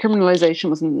 decriminalization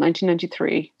was in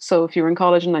 1993. So if you were in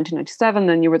college in 1997,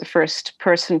 then you were the first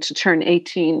person to turn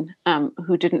 18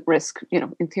 who didn't risk,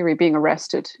 in theory, being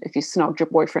arrested if you snogged your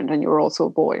boyfriend and you were also a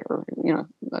boy, or,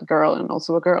 a girl and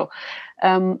also a girl.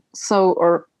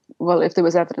 If there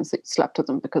was evidence that you slept with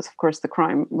them, because, of course, the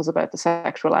crime was about the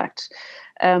sexual act.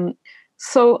 It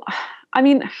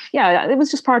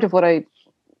was just part of what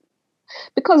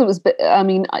because it was, I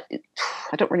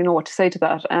don't really know what to say to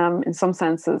that. In some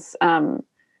senses,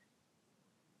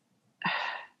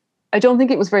 I don't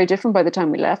think it was very different by the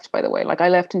time we left, by the way. Like, I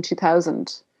left in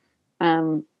 2000.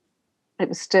 It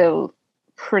was still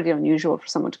pretty unusual for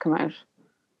someone to come out.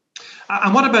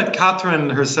 And what about Catherine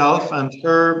herself and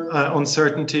her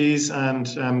uncertainties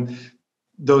and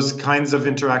those kinds of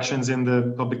interactions in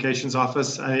the publications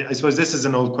office? I suppose this is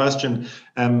an old question.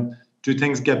 Do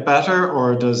things get better,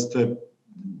 or does the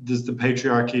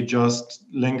patriarchy just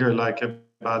linger like a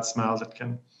bad smell that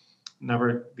can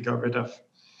never be got rid of?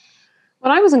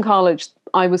 When I was in college,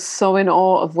 I was so in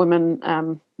awe of women,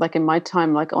 like in my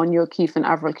time, like Anya O'Keefe and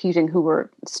Avril Keating, who were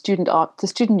the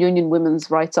student union women's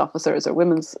rights officers or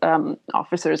women's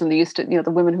officers, and they used to,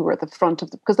 the women who were at the front of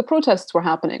because the protests were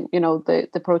happening.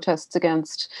 The protests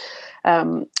against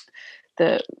the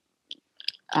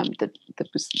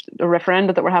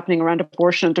referenda that were happening around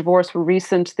abortion and divorce were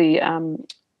recent.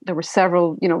 There were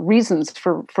several, reasons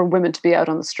for women to be out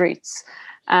on the streets.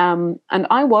 And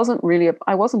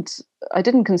I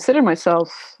didn't consider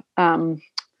myself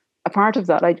a part of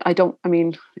that.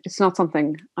 It's not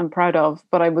something I'm proud of,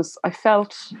 but I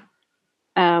felt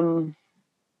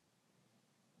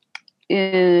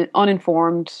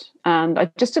uninformed, and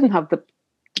I just didn't have the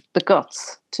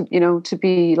guts to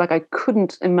be like, I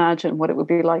couldn't imagine what it would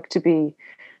be like to be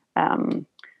the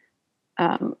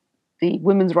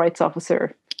women's rights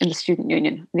officer in the student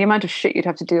union. The amount of shit you'd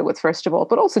have to deal with, first of all,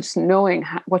 but also just knowing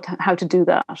how to do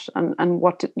that and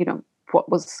what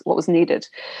was needed.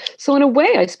 So in a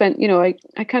way, I spent,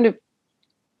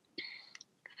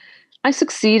 I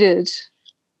succeeded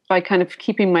by kind of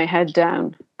keeping my head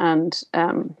down and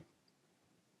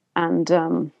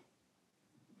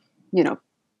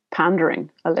pandering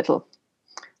a little.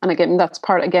 And again, that's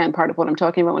part of what I'm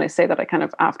talking about when I say that I kind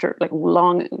of, after like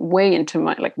way into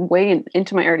my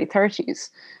early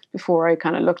 30s, before I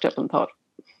kind of looked up and thought,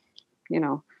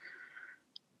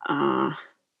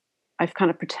 I've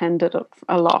kind of pretended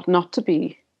a lot not to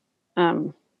be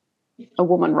a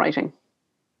woman writing.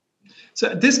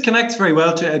 So this connects very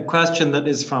well to a question that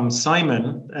is from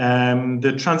Simon.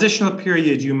 The transitional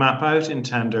period you map out in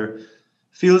Tender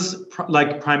feels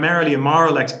like primarily a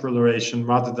moral exploration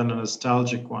rather than a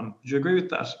nostalgic one. Would you agree with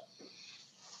that?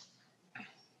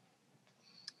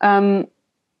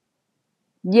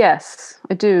 Yes,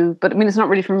 I do. But I mean, it's not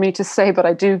really for me to say, but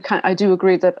I do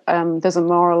agree that there's a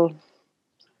moral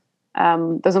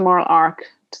arc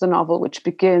to the novel, which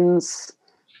begins,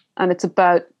 and it's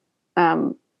about,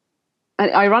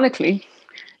 ironically,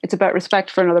 it's about respect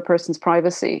for another person's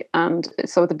privacy. And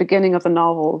so at the beginning of the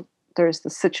novel, there's the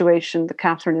situation that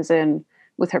Catherine is in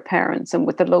with her parents and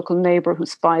with the local neighbor who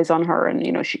spies on her, and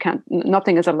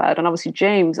nothing is allowed. And obviously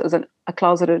James, as a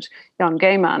closeted young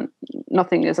gay man,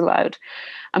 nothing is allowed.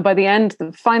 And by the end,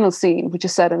 the final scene, which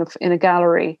is set in a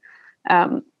gallery,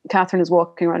 Catherine is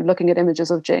walking around looking at images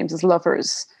of James's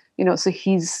lovers. So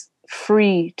he's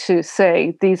free to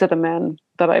say, these are the men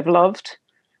that I've loved.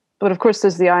 But of course,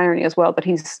 there's the irony as well that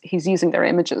he's using their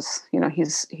images.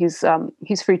 He's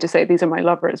free to say, these are my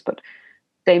lovers, but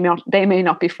they may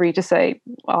not be free to say,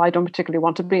 well, I don't particularly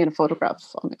want to be in a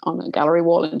photograph on a gallery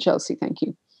wall in Chelsea, thank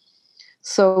you.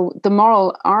 So the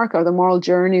moral arc, or the moral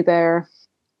journey there,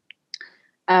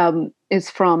 is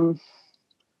from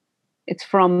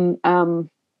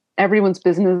everyone's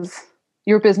business.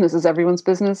 Your business is everyone's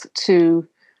business, to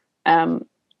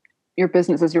your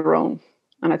business is your own.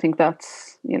 And I think that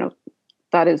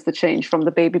is the change from the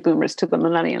baby boomers to the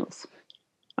millennials.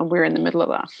 And we're in the middle of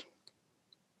that.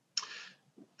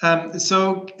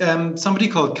 Somebody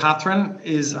called Catherine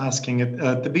is asking,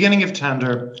 at the beginning of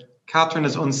Tender, Catherine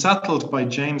is unsettled by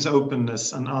James'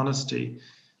 openness and honesty.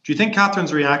 Do you think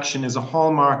Catherine's reaction is a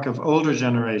hallmark of older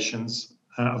generations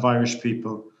of Irish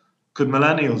people? Could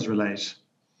millennials relate?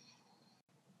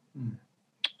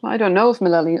 I don't know if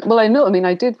millennials. Well, I know. I mean,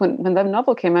 I did when the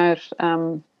novel came out.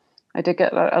 I did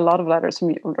get a lot of letters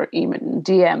from, or even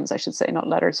DMs, I should say, not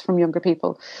letters, from younger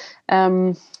people.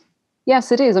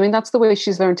 Yes, it is. I mean, that's the way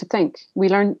she's learned to think. We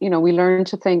learn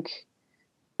to think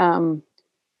in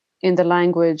the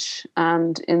language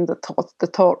and in the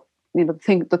thought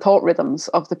rhythms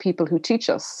of the people who teach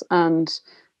us. And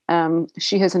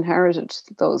she has inherited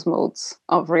those modes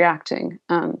of reacting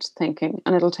and thinking,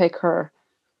 and it'll take her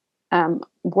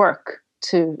work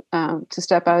to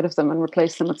step out of them and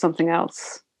replace them with something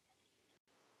else.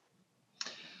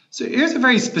 So here's a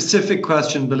very specific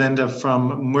question, Belinda,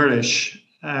 from Murish,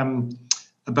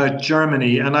 about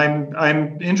Germany, and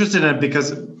I'm interested in it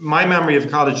because my memory of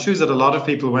college too is that a lot of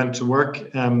people went to work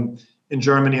in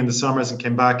Germany in the summers and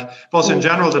came back. But also in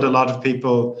general, that a lot of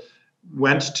people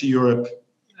went to Europe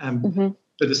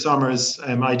for the summers.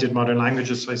 I did modern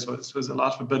languages, so I suppose a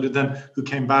lot of it, but then who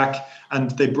came back,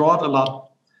 and they brought a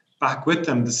lot back with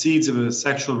them, the seeds of a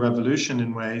sexual revolution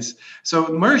in ways. So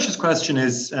Murish's question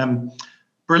is,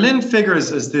 Berlin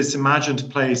figures as this imagined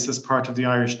place as part of the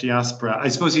Irish diaspora. I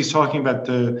suppose he's talking about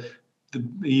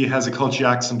he has a culture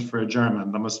accent for a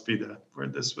German. That must be where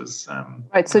this was.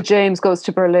 Right. So James goes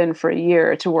to Berlin for a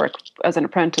year to work as an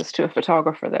apprentice to a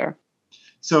photographer there.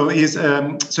 So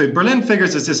Berlin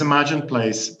figures as this imagined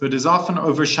place, but is often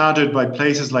overshadowed by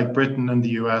places like Britain and the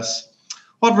US.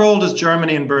 What role does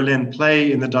Germany and Berlin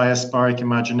play in the diasporic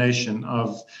imagination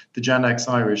of the Gen X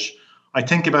Irish? I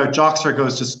think about Joxer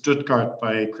Goes to Stuttgart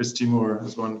by Christy Moore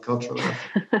as one cultural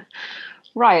reference.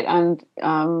 Right. And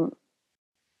I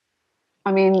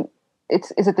mean,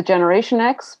 is it the Generation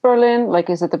X Berlin? Like,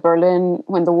 is it the Berlin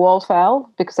when the wall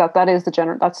fell? Because that is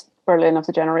that's Berlin of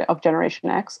Generation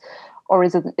X, or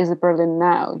is it Berlin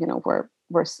now? Where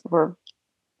we're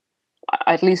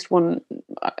at least one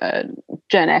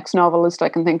Gen X novelist I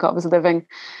can think of is living.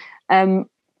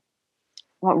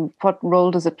 What role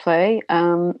does it play?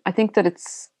 I think that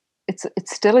it's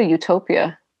still a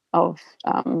utopia of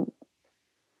some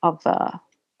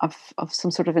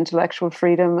sort of intellectual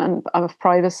freedom and of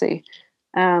privacy,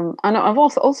 and I've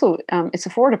also it's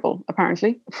affordable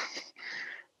apparently.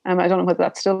 I don't know whether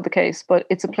that's still the case, but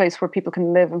it's a place where people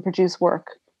can live and produce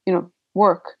work.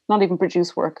 Work, not even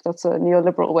produce work. That's a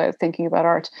neoliberal way of thinking about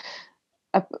art.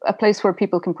 A place where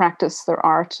people can practice their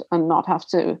art and not have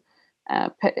to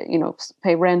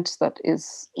pay rent that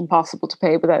is impossible to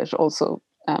pay without also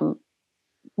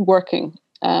working.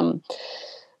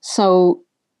 So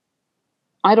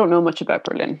I don't know much about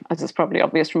Berlin, as is probably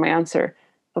obvious from my answer,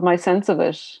 but my sense of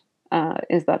it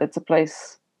is that it's a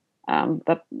place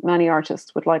that many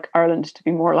artists would like Ireland to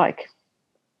be more like.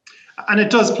 And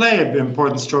it does play an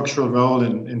important structural role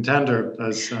in Tender.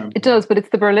 It does, but it's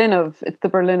the Berlin of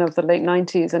the late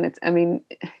 90s, and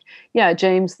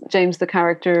James, the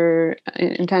character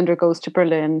in Tender, goes to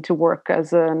Berlin to work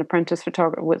as an apprentice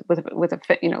photographer with a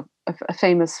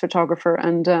famous photographer,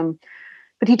 and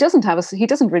but he doesn't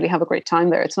really have a great time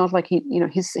there. It's not like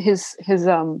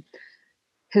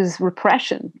his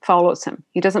repression follows him.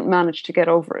 He doesn't manage to get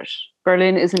over it.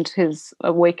 Berlin isn't his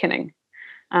awakening.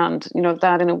 And,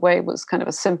 that in a way was kind of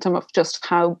a symptom of just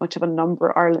how much of a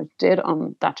number Ireland did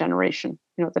on that generation.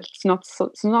 That it's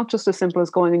not just as simple as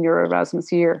going in your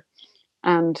Erasmus year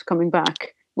and coming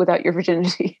back without your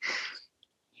virginity.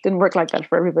 Didn't work like that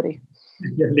for everybody.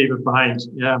 Yeah, leave it behind.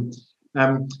 Yeah.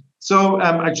 So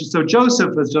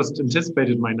Joseph has just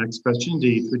anticipated my next question,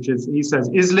 indeed, which is, he says,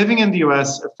 is living in the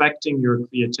US affecting your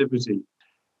creativity?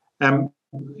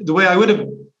 The way I would have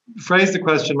phrased the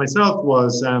question myself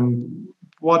was,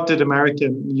 what did America,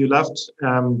 you left,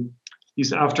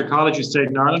 after college, you stayed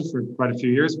in Ireland for quite a few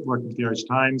years, working with the Irish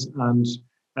Times and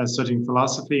studying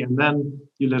philosophy, and then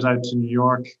you lit out to New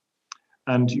York,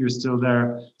 and you're still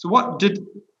there. So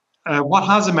what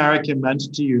has America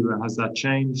meant to you? Has that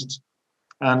changed?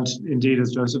 And indeed,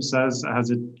 as Joseph says, has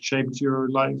it shaped your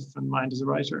life and mind as a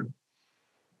writer?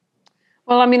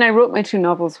 Well, I mean, I wrote my 2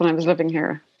 novels when I was living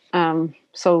here.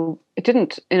 So it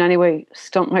didn't in any way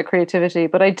stump my creativity,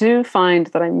 but I do find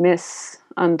that I miss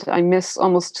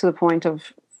almost to the point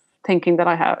of thinking that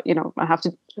I have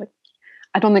to, like,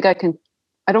 I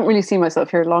don't really see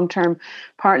myself here long term,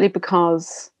 partly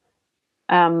because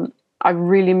I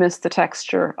really miss the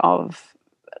texture of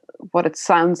what it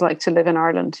sounds like to live in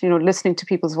Ireland, listening to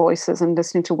people's voices and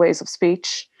listening to ways of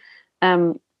speech.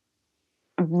 I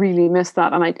really miss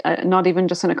that. And I not even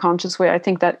just in a conscious way, I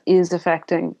think that is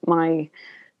affecting my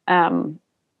my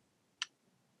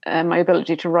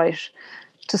ability to write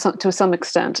to some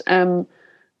extent.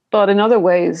 But in other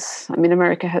ways, I mean,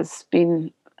 America has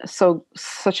been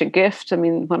such a gift. I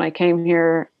mean, when I came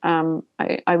here,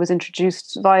 I was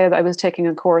introduced I was taking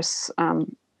a course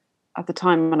at the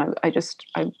time, and I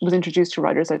was introduced to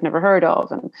writers I'd never heard of,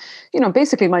 and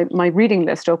basically my reading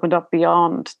list opened up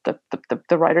beyond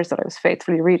the writers that I was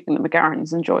faithfully reading, the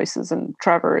McGarrans and Joyces and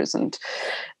Trevors, and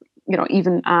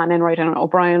even Anne Enright and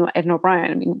Ed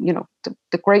O'Brien. I mean,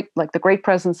 the great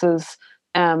presences.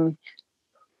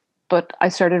 But I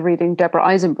started reading Deborah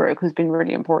Eisenberg, who's been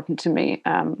really important to me,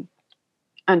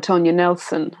 Antonia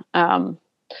Nelson,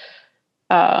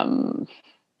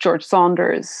 George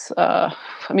Saunders. I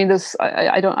mean,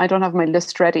 I don't have my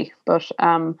list ready, but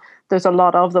there's a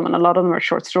lot of them, and a lot of them are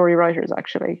short story writers,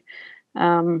 actually.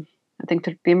 I think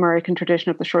the American tradition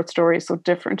of the short story is so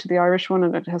different to the Irish one,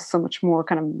 and it has so much more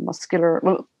kind of muscular.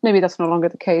 Well, maybe that's no longer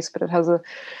the case, but it has a.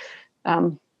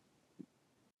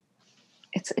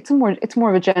 It's more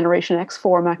of a Generation X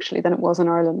form, actually, than it was in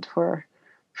Ireland, where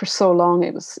for so long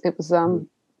it was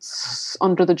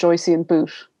under the Joycean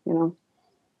boot,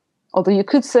 Although you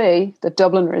could say that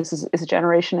Dubliners is a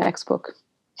Generation X book,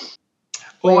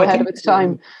 way ahead of its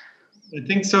time. I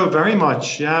think so, very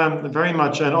much, yeah, very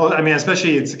much. And I mean,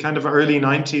 especially it's a kind of early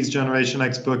 90s Generation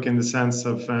X book in the sense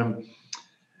of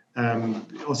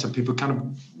also people kind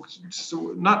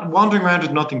of not wandering around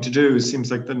with nothing to do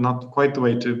seems like not quite the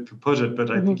way to put it, but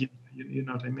I think you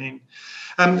know what I mean.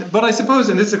 But I suppose,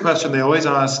 and this is a question they always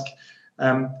ask,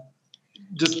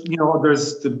 just,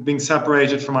 there's the being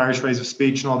separated from Irish ways of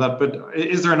speech and all that, but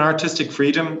is there an artistic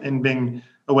freedom in being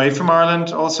away from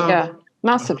Ireland also? Yeah,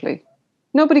 massively.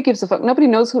 Nobody gives a fuck. Nobody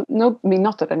knows I mean,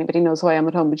 not that anybody knows who I am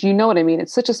at home, but you know what I mean.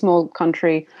 It's such a small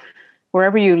country.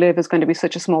 Wherever you live is going to be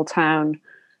such a small town.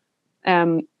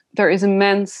 There is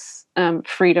immense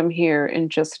freedom here in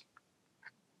just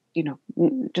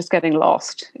getting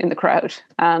lost in the crowd.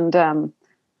 And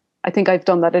I think I've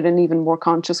done that in an even more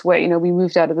conscious way. We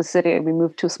moved out of the city. We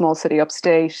moved to a small city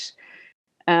upstate.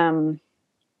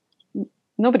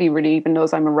 Nobody really even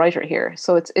knows I'm a writer here.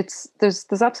 So there's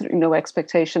absolutely no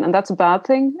expectation. And that's a bad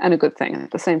thing and a good thing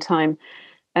at the same time.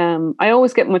 I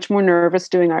always get much more nervous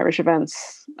doing Irish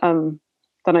events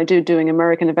than I do doing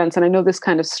American events. And I know this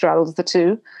kind of straddles the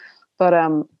two, but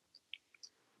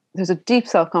there's a deep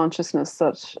self-consciousness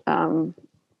that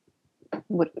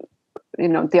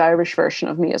the Irish version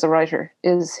of me as a writer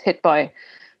is hit by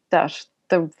that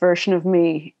the version of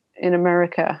me in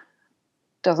America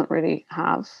doesn't really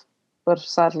have. But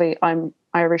sadly, I'm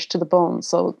Irish to the bone,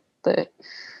 so the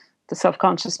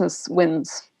self-consciousness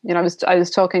wins. I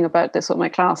was talking about this with my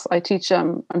class. I'm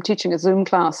teaching a Zoom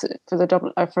class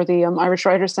for the Irish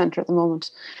Writers Centre at the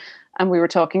moment, and we were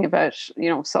talking about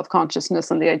self-consciousness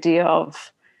and the idea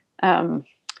of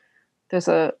there's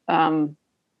a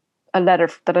letter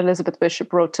that Elizabeth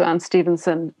Bishop wrote to Anne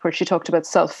Stevenson where she talked about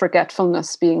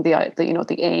self-forgetfulness being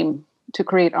the aim. To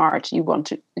create art, you want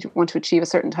to achieve a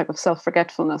certain type of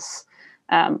self-forgetfulness,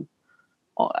 a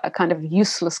kind of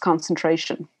useless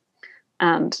concentration.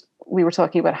 And we were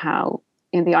talking about how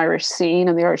in the Irish scene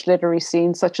and the Irish literary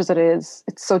scene, such as it is,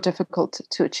 it's so difficult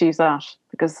to achieve that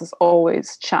because there's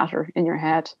always chatter in your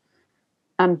head.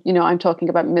 And, I'm talking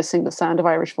about missing the sound of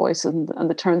Irish voice and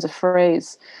the turns of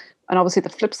phrase. And obviously the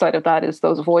flip side of that is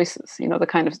those voices, the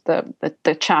kind of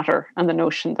the chatter and the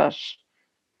notion that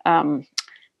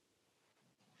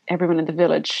everyone in the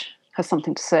village has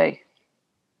something to say.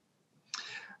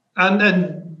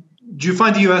 And do you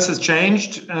find the US has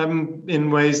changed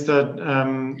in ways that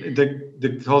the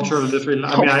culture of literary?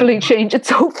 It's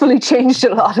hopefully changed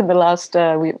a lot in the last.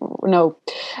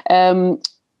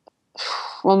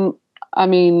 Well, I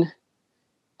mean,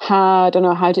 I don't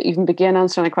know how to even begin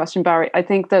answering that question, Barry. I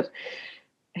think that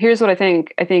here's what I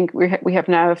think. I think we have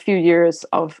now a few years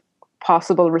of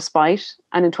possible respite,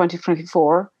 and in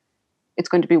 2024, it's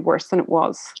going to be worse than it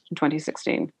was in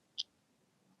 2016.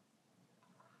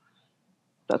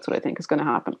 That's what I think is going to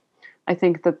happen. I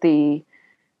think that the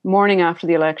morning after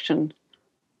the election,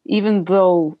 even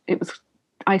though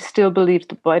I still believed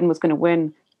that Biden was going to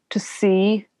win, to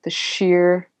see the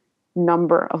sheer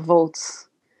number of votes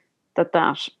that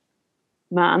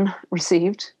man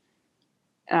received,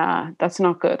 that's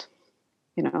not good.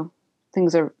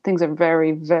 Things are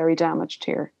very, very damaged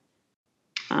here.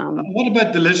 What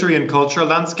about the literary and cultural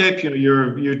landscape?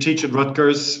 You teach at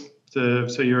Rutgers,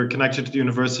 so you're connected to the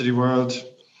university world.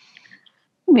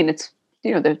 I mean, it's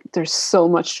there's so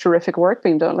much terrific work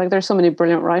being done. Like, there's so many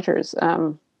brilliant writers.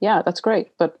 Yeah, that's great,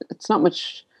 but it's not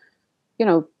much.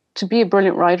 To be a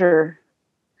brilliant writer,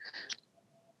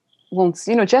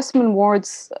 Jessamine Ward,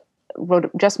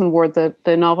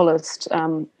 the novelist,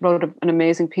 wrote an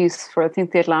amazing piece for, I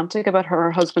think, The Atlantic, about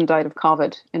her husband died of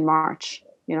COVID in March.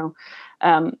 There's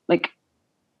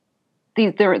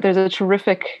a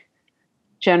terrific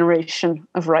generation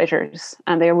of writers,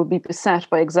 and they will be beset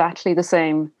by exactly the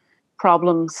same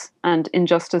problems and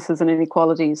injustices and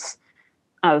inequalities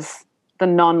as the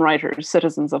non-writers,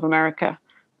 citizens of America.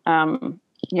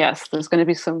 Yes, there's going to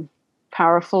be some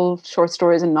powerful short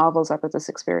stories and novels about this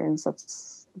experience.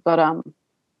 I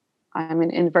mean,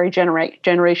 in a very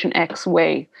Generation X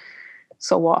way.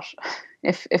 So what?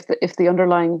 If the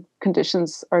underlying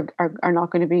conditions are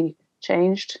not going to be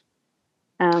changed.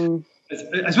 I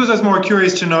suppose I was more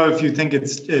curious to know if you think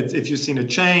if you've seen a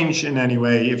change in any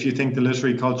way, if you think the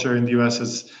literary culture in the US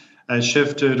has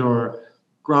shifted or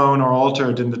grown or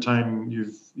altered in the time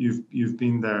you've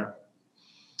been there.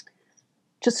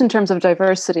 Just in terms of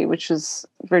diversity, which is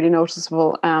really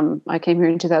noticeable. I came here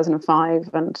in 2005,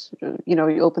 and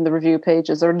you open the review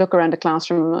pages or look around the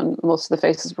classroom, and most of the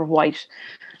faces were white,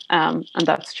 and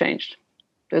that's changed.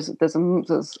 There's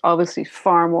obviously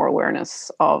far more awareness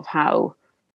of how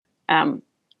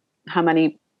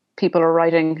many people are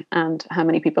writing and how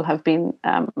many people have been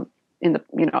in the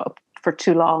for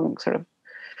too long sort of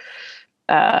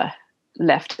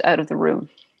left out of the room.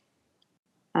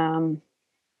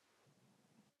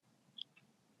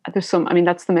 There's some, I mean,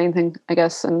 that's the main thing, I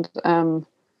guess. And I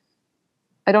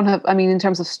don't have, I mean, in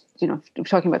terms of, we're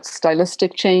talking about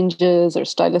stylistic changes or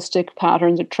stylistic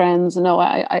patterns or trends. No,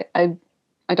 I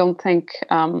don't think,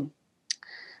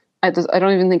 I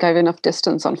don't even think I have enough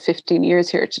distance on 15 years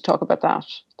here to talk about that.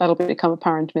 That'll become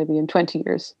apparent maybe in 20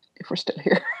 years if we're still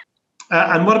here.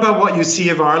 And what about what you see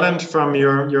of Ireland from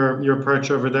your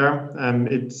perch over there? I'm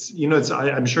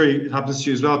sure it happens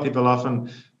to you as well. People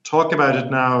often talk about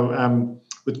it now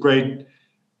with great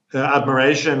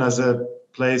admiration as a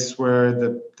place where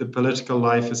the political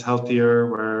life is healthier,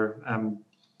 where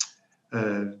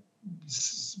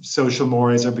social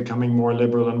mores are becoming more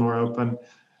liberal and more open.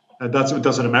 That's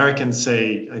what Americans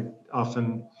say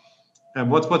often.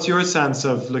 What's your sense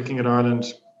of looking at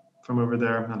Ireland from over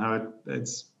there and how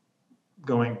it's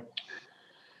going?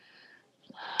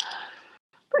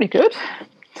 Pretty good.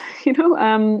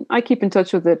 I keep in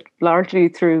touch with it largely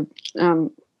through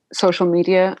social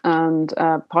media and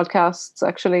podcasts,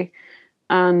 actually.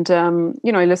 And,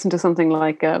 I listen to something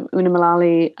like Una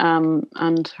Mullally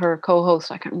and her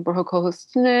co-host, I can't remember her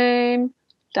co-host's name.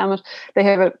 Damn it. They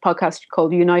have a podcast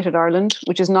called United Ireland,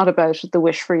 which is not about the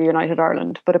wish for United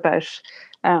Ireland, but about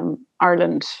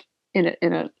Ireland in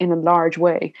a large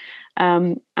way.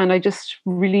 And I just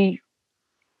really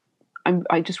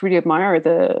admire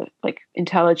the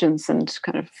intelligence and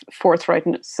kind of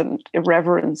forthrightness and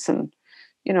irreverence, and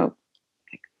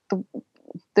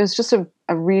there's just a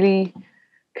really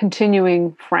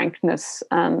continuing frankness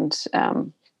and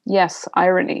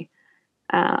irony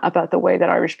about the way that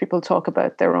Irish people talk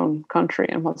about their own country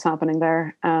and what's happening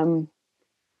there.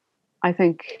 I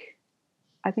think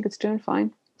it's doing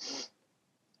fine.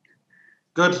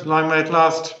 Good, long may it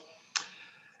last.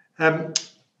 Well,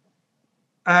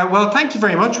 thank you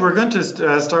very much. We're going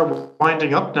to start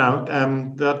winding up now.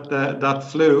 That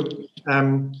flew.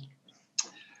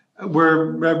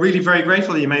 We're really very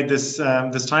grateful that you made this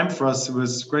time for us. It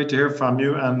was great to hear from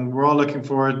you, and we're all looking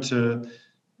forward to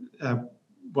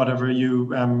whatever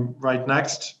you write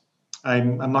next.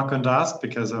 I'm not going to ask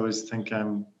because I always think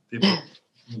people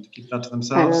need to keep that to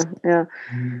themselves. Yeah.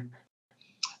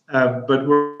 But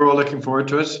we're all looking forward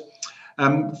to it.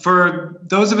 For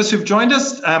those of us who've joined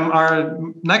us, our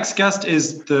next guest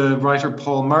is the writer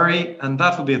Paul Murray, and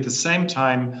that will be at the same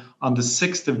time on the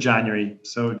 6th of January.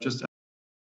 So just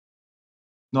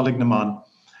Nolig Naman.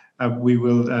 we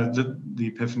will the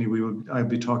Epiphany. I'll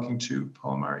be talking to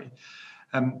Paul Murray.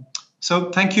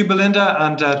 So thank you, Belinda,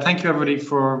 and thank you everybody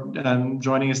for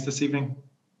joining us this evening.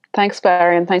 Thanks,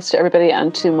 Barry, and thanks to everybody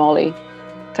and to MoLI.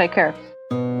 Take care.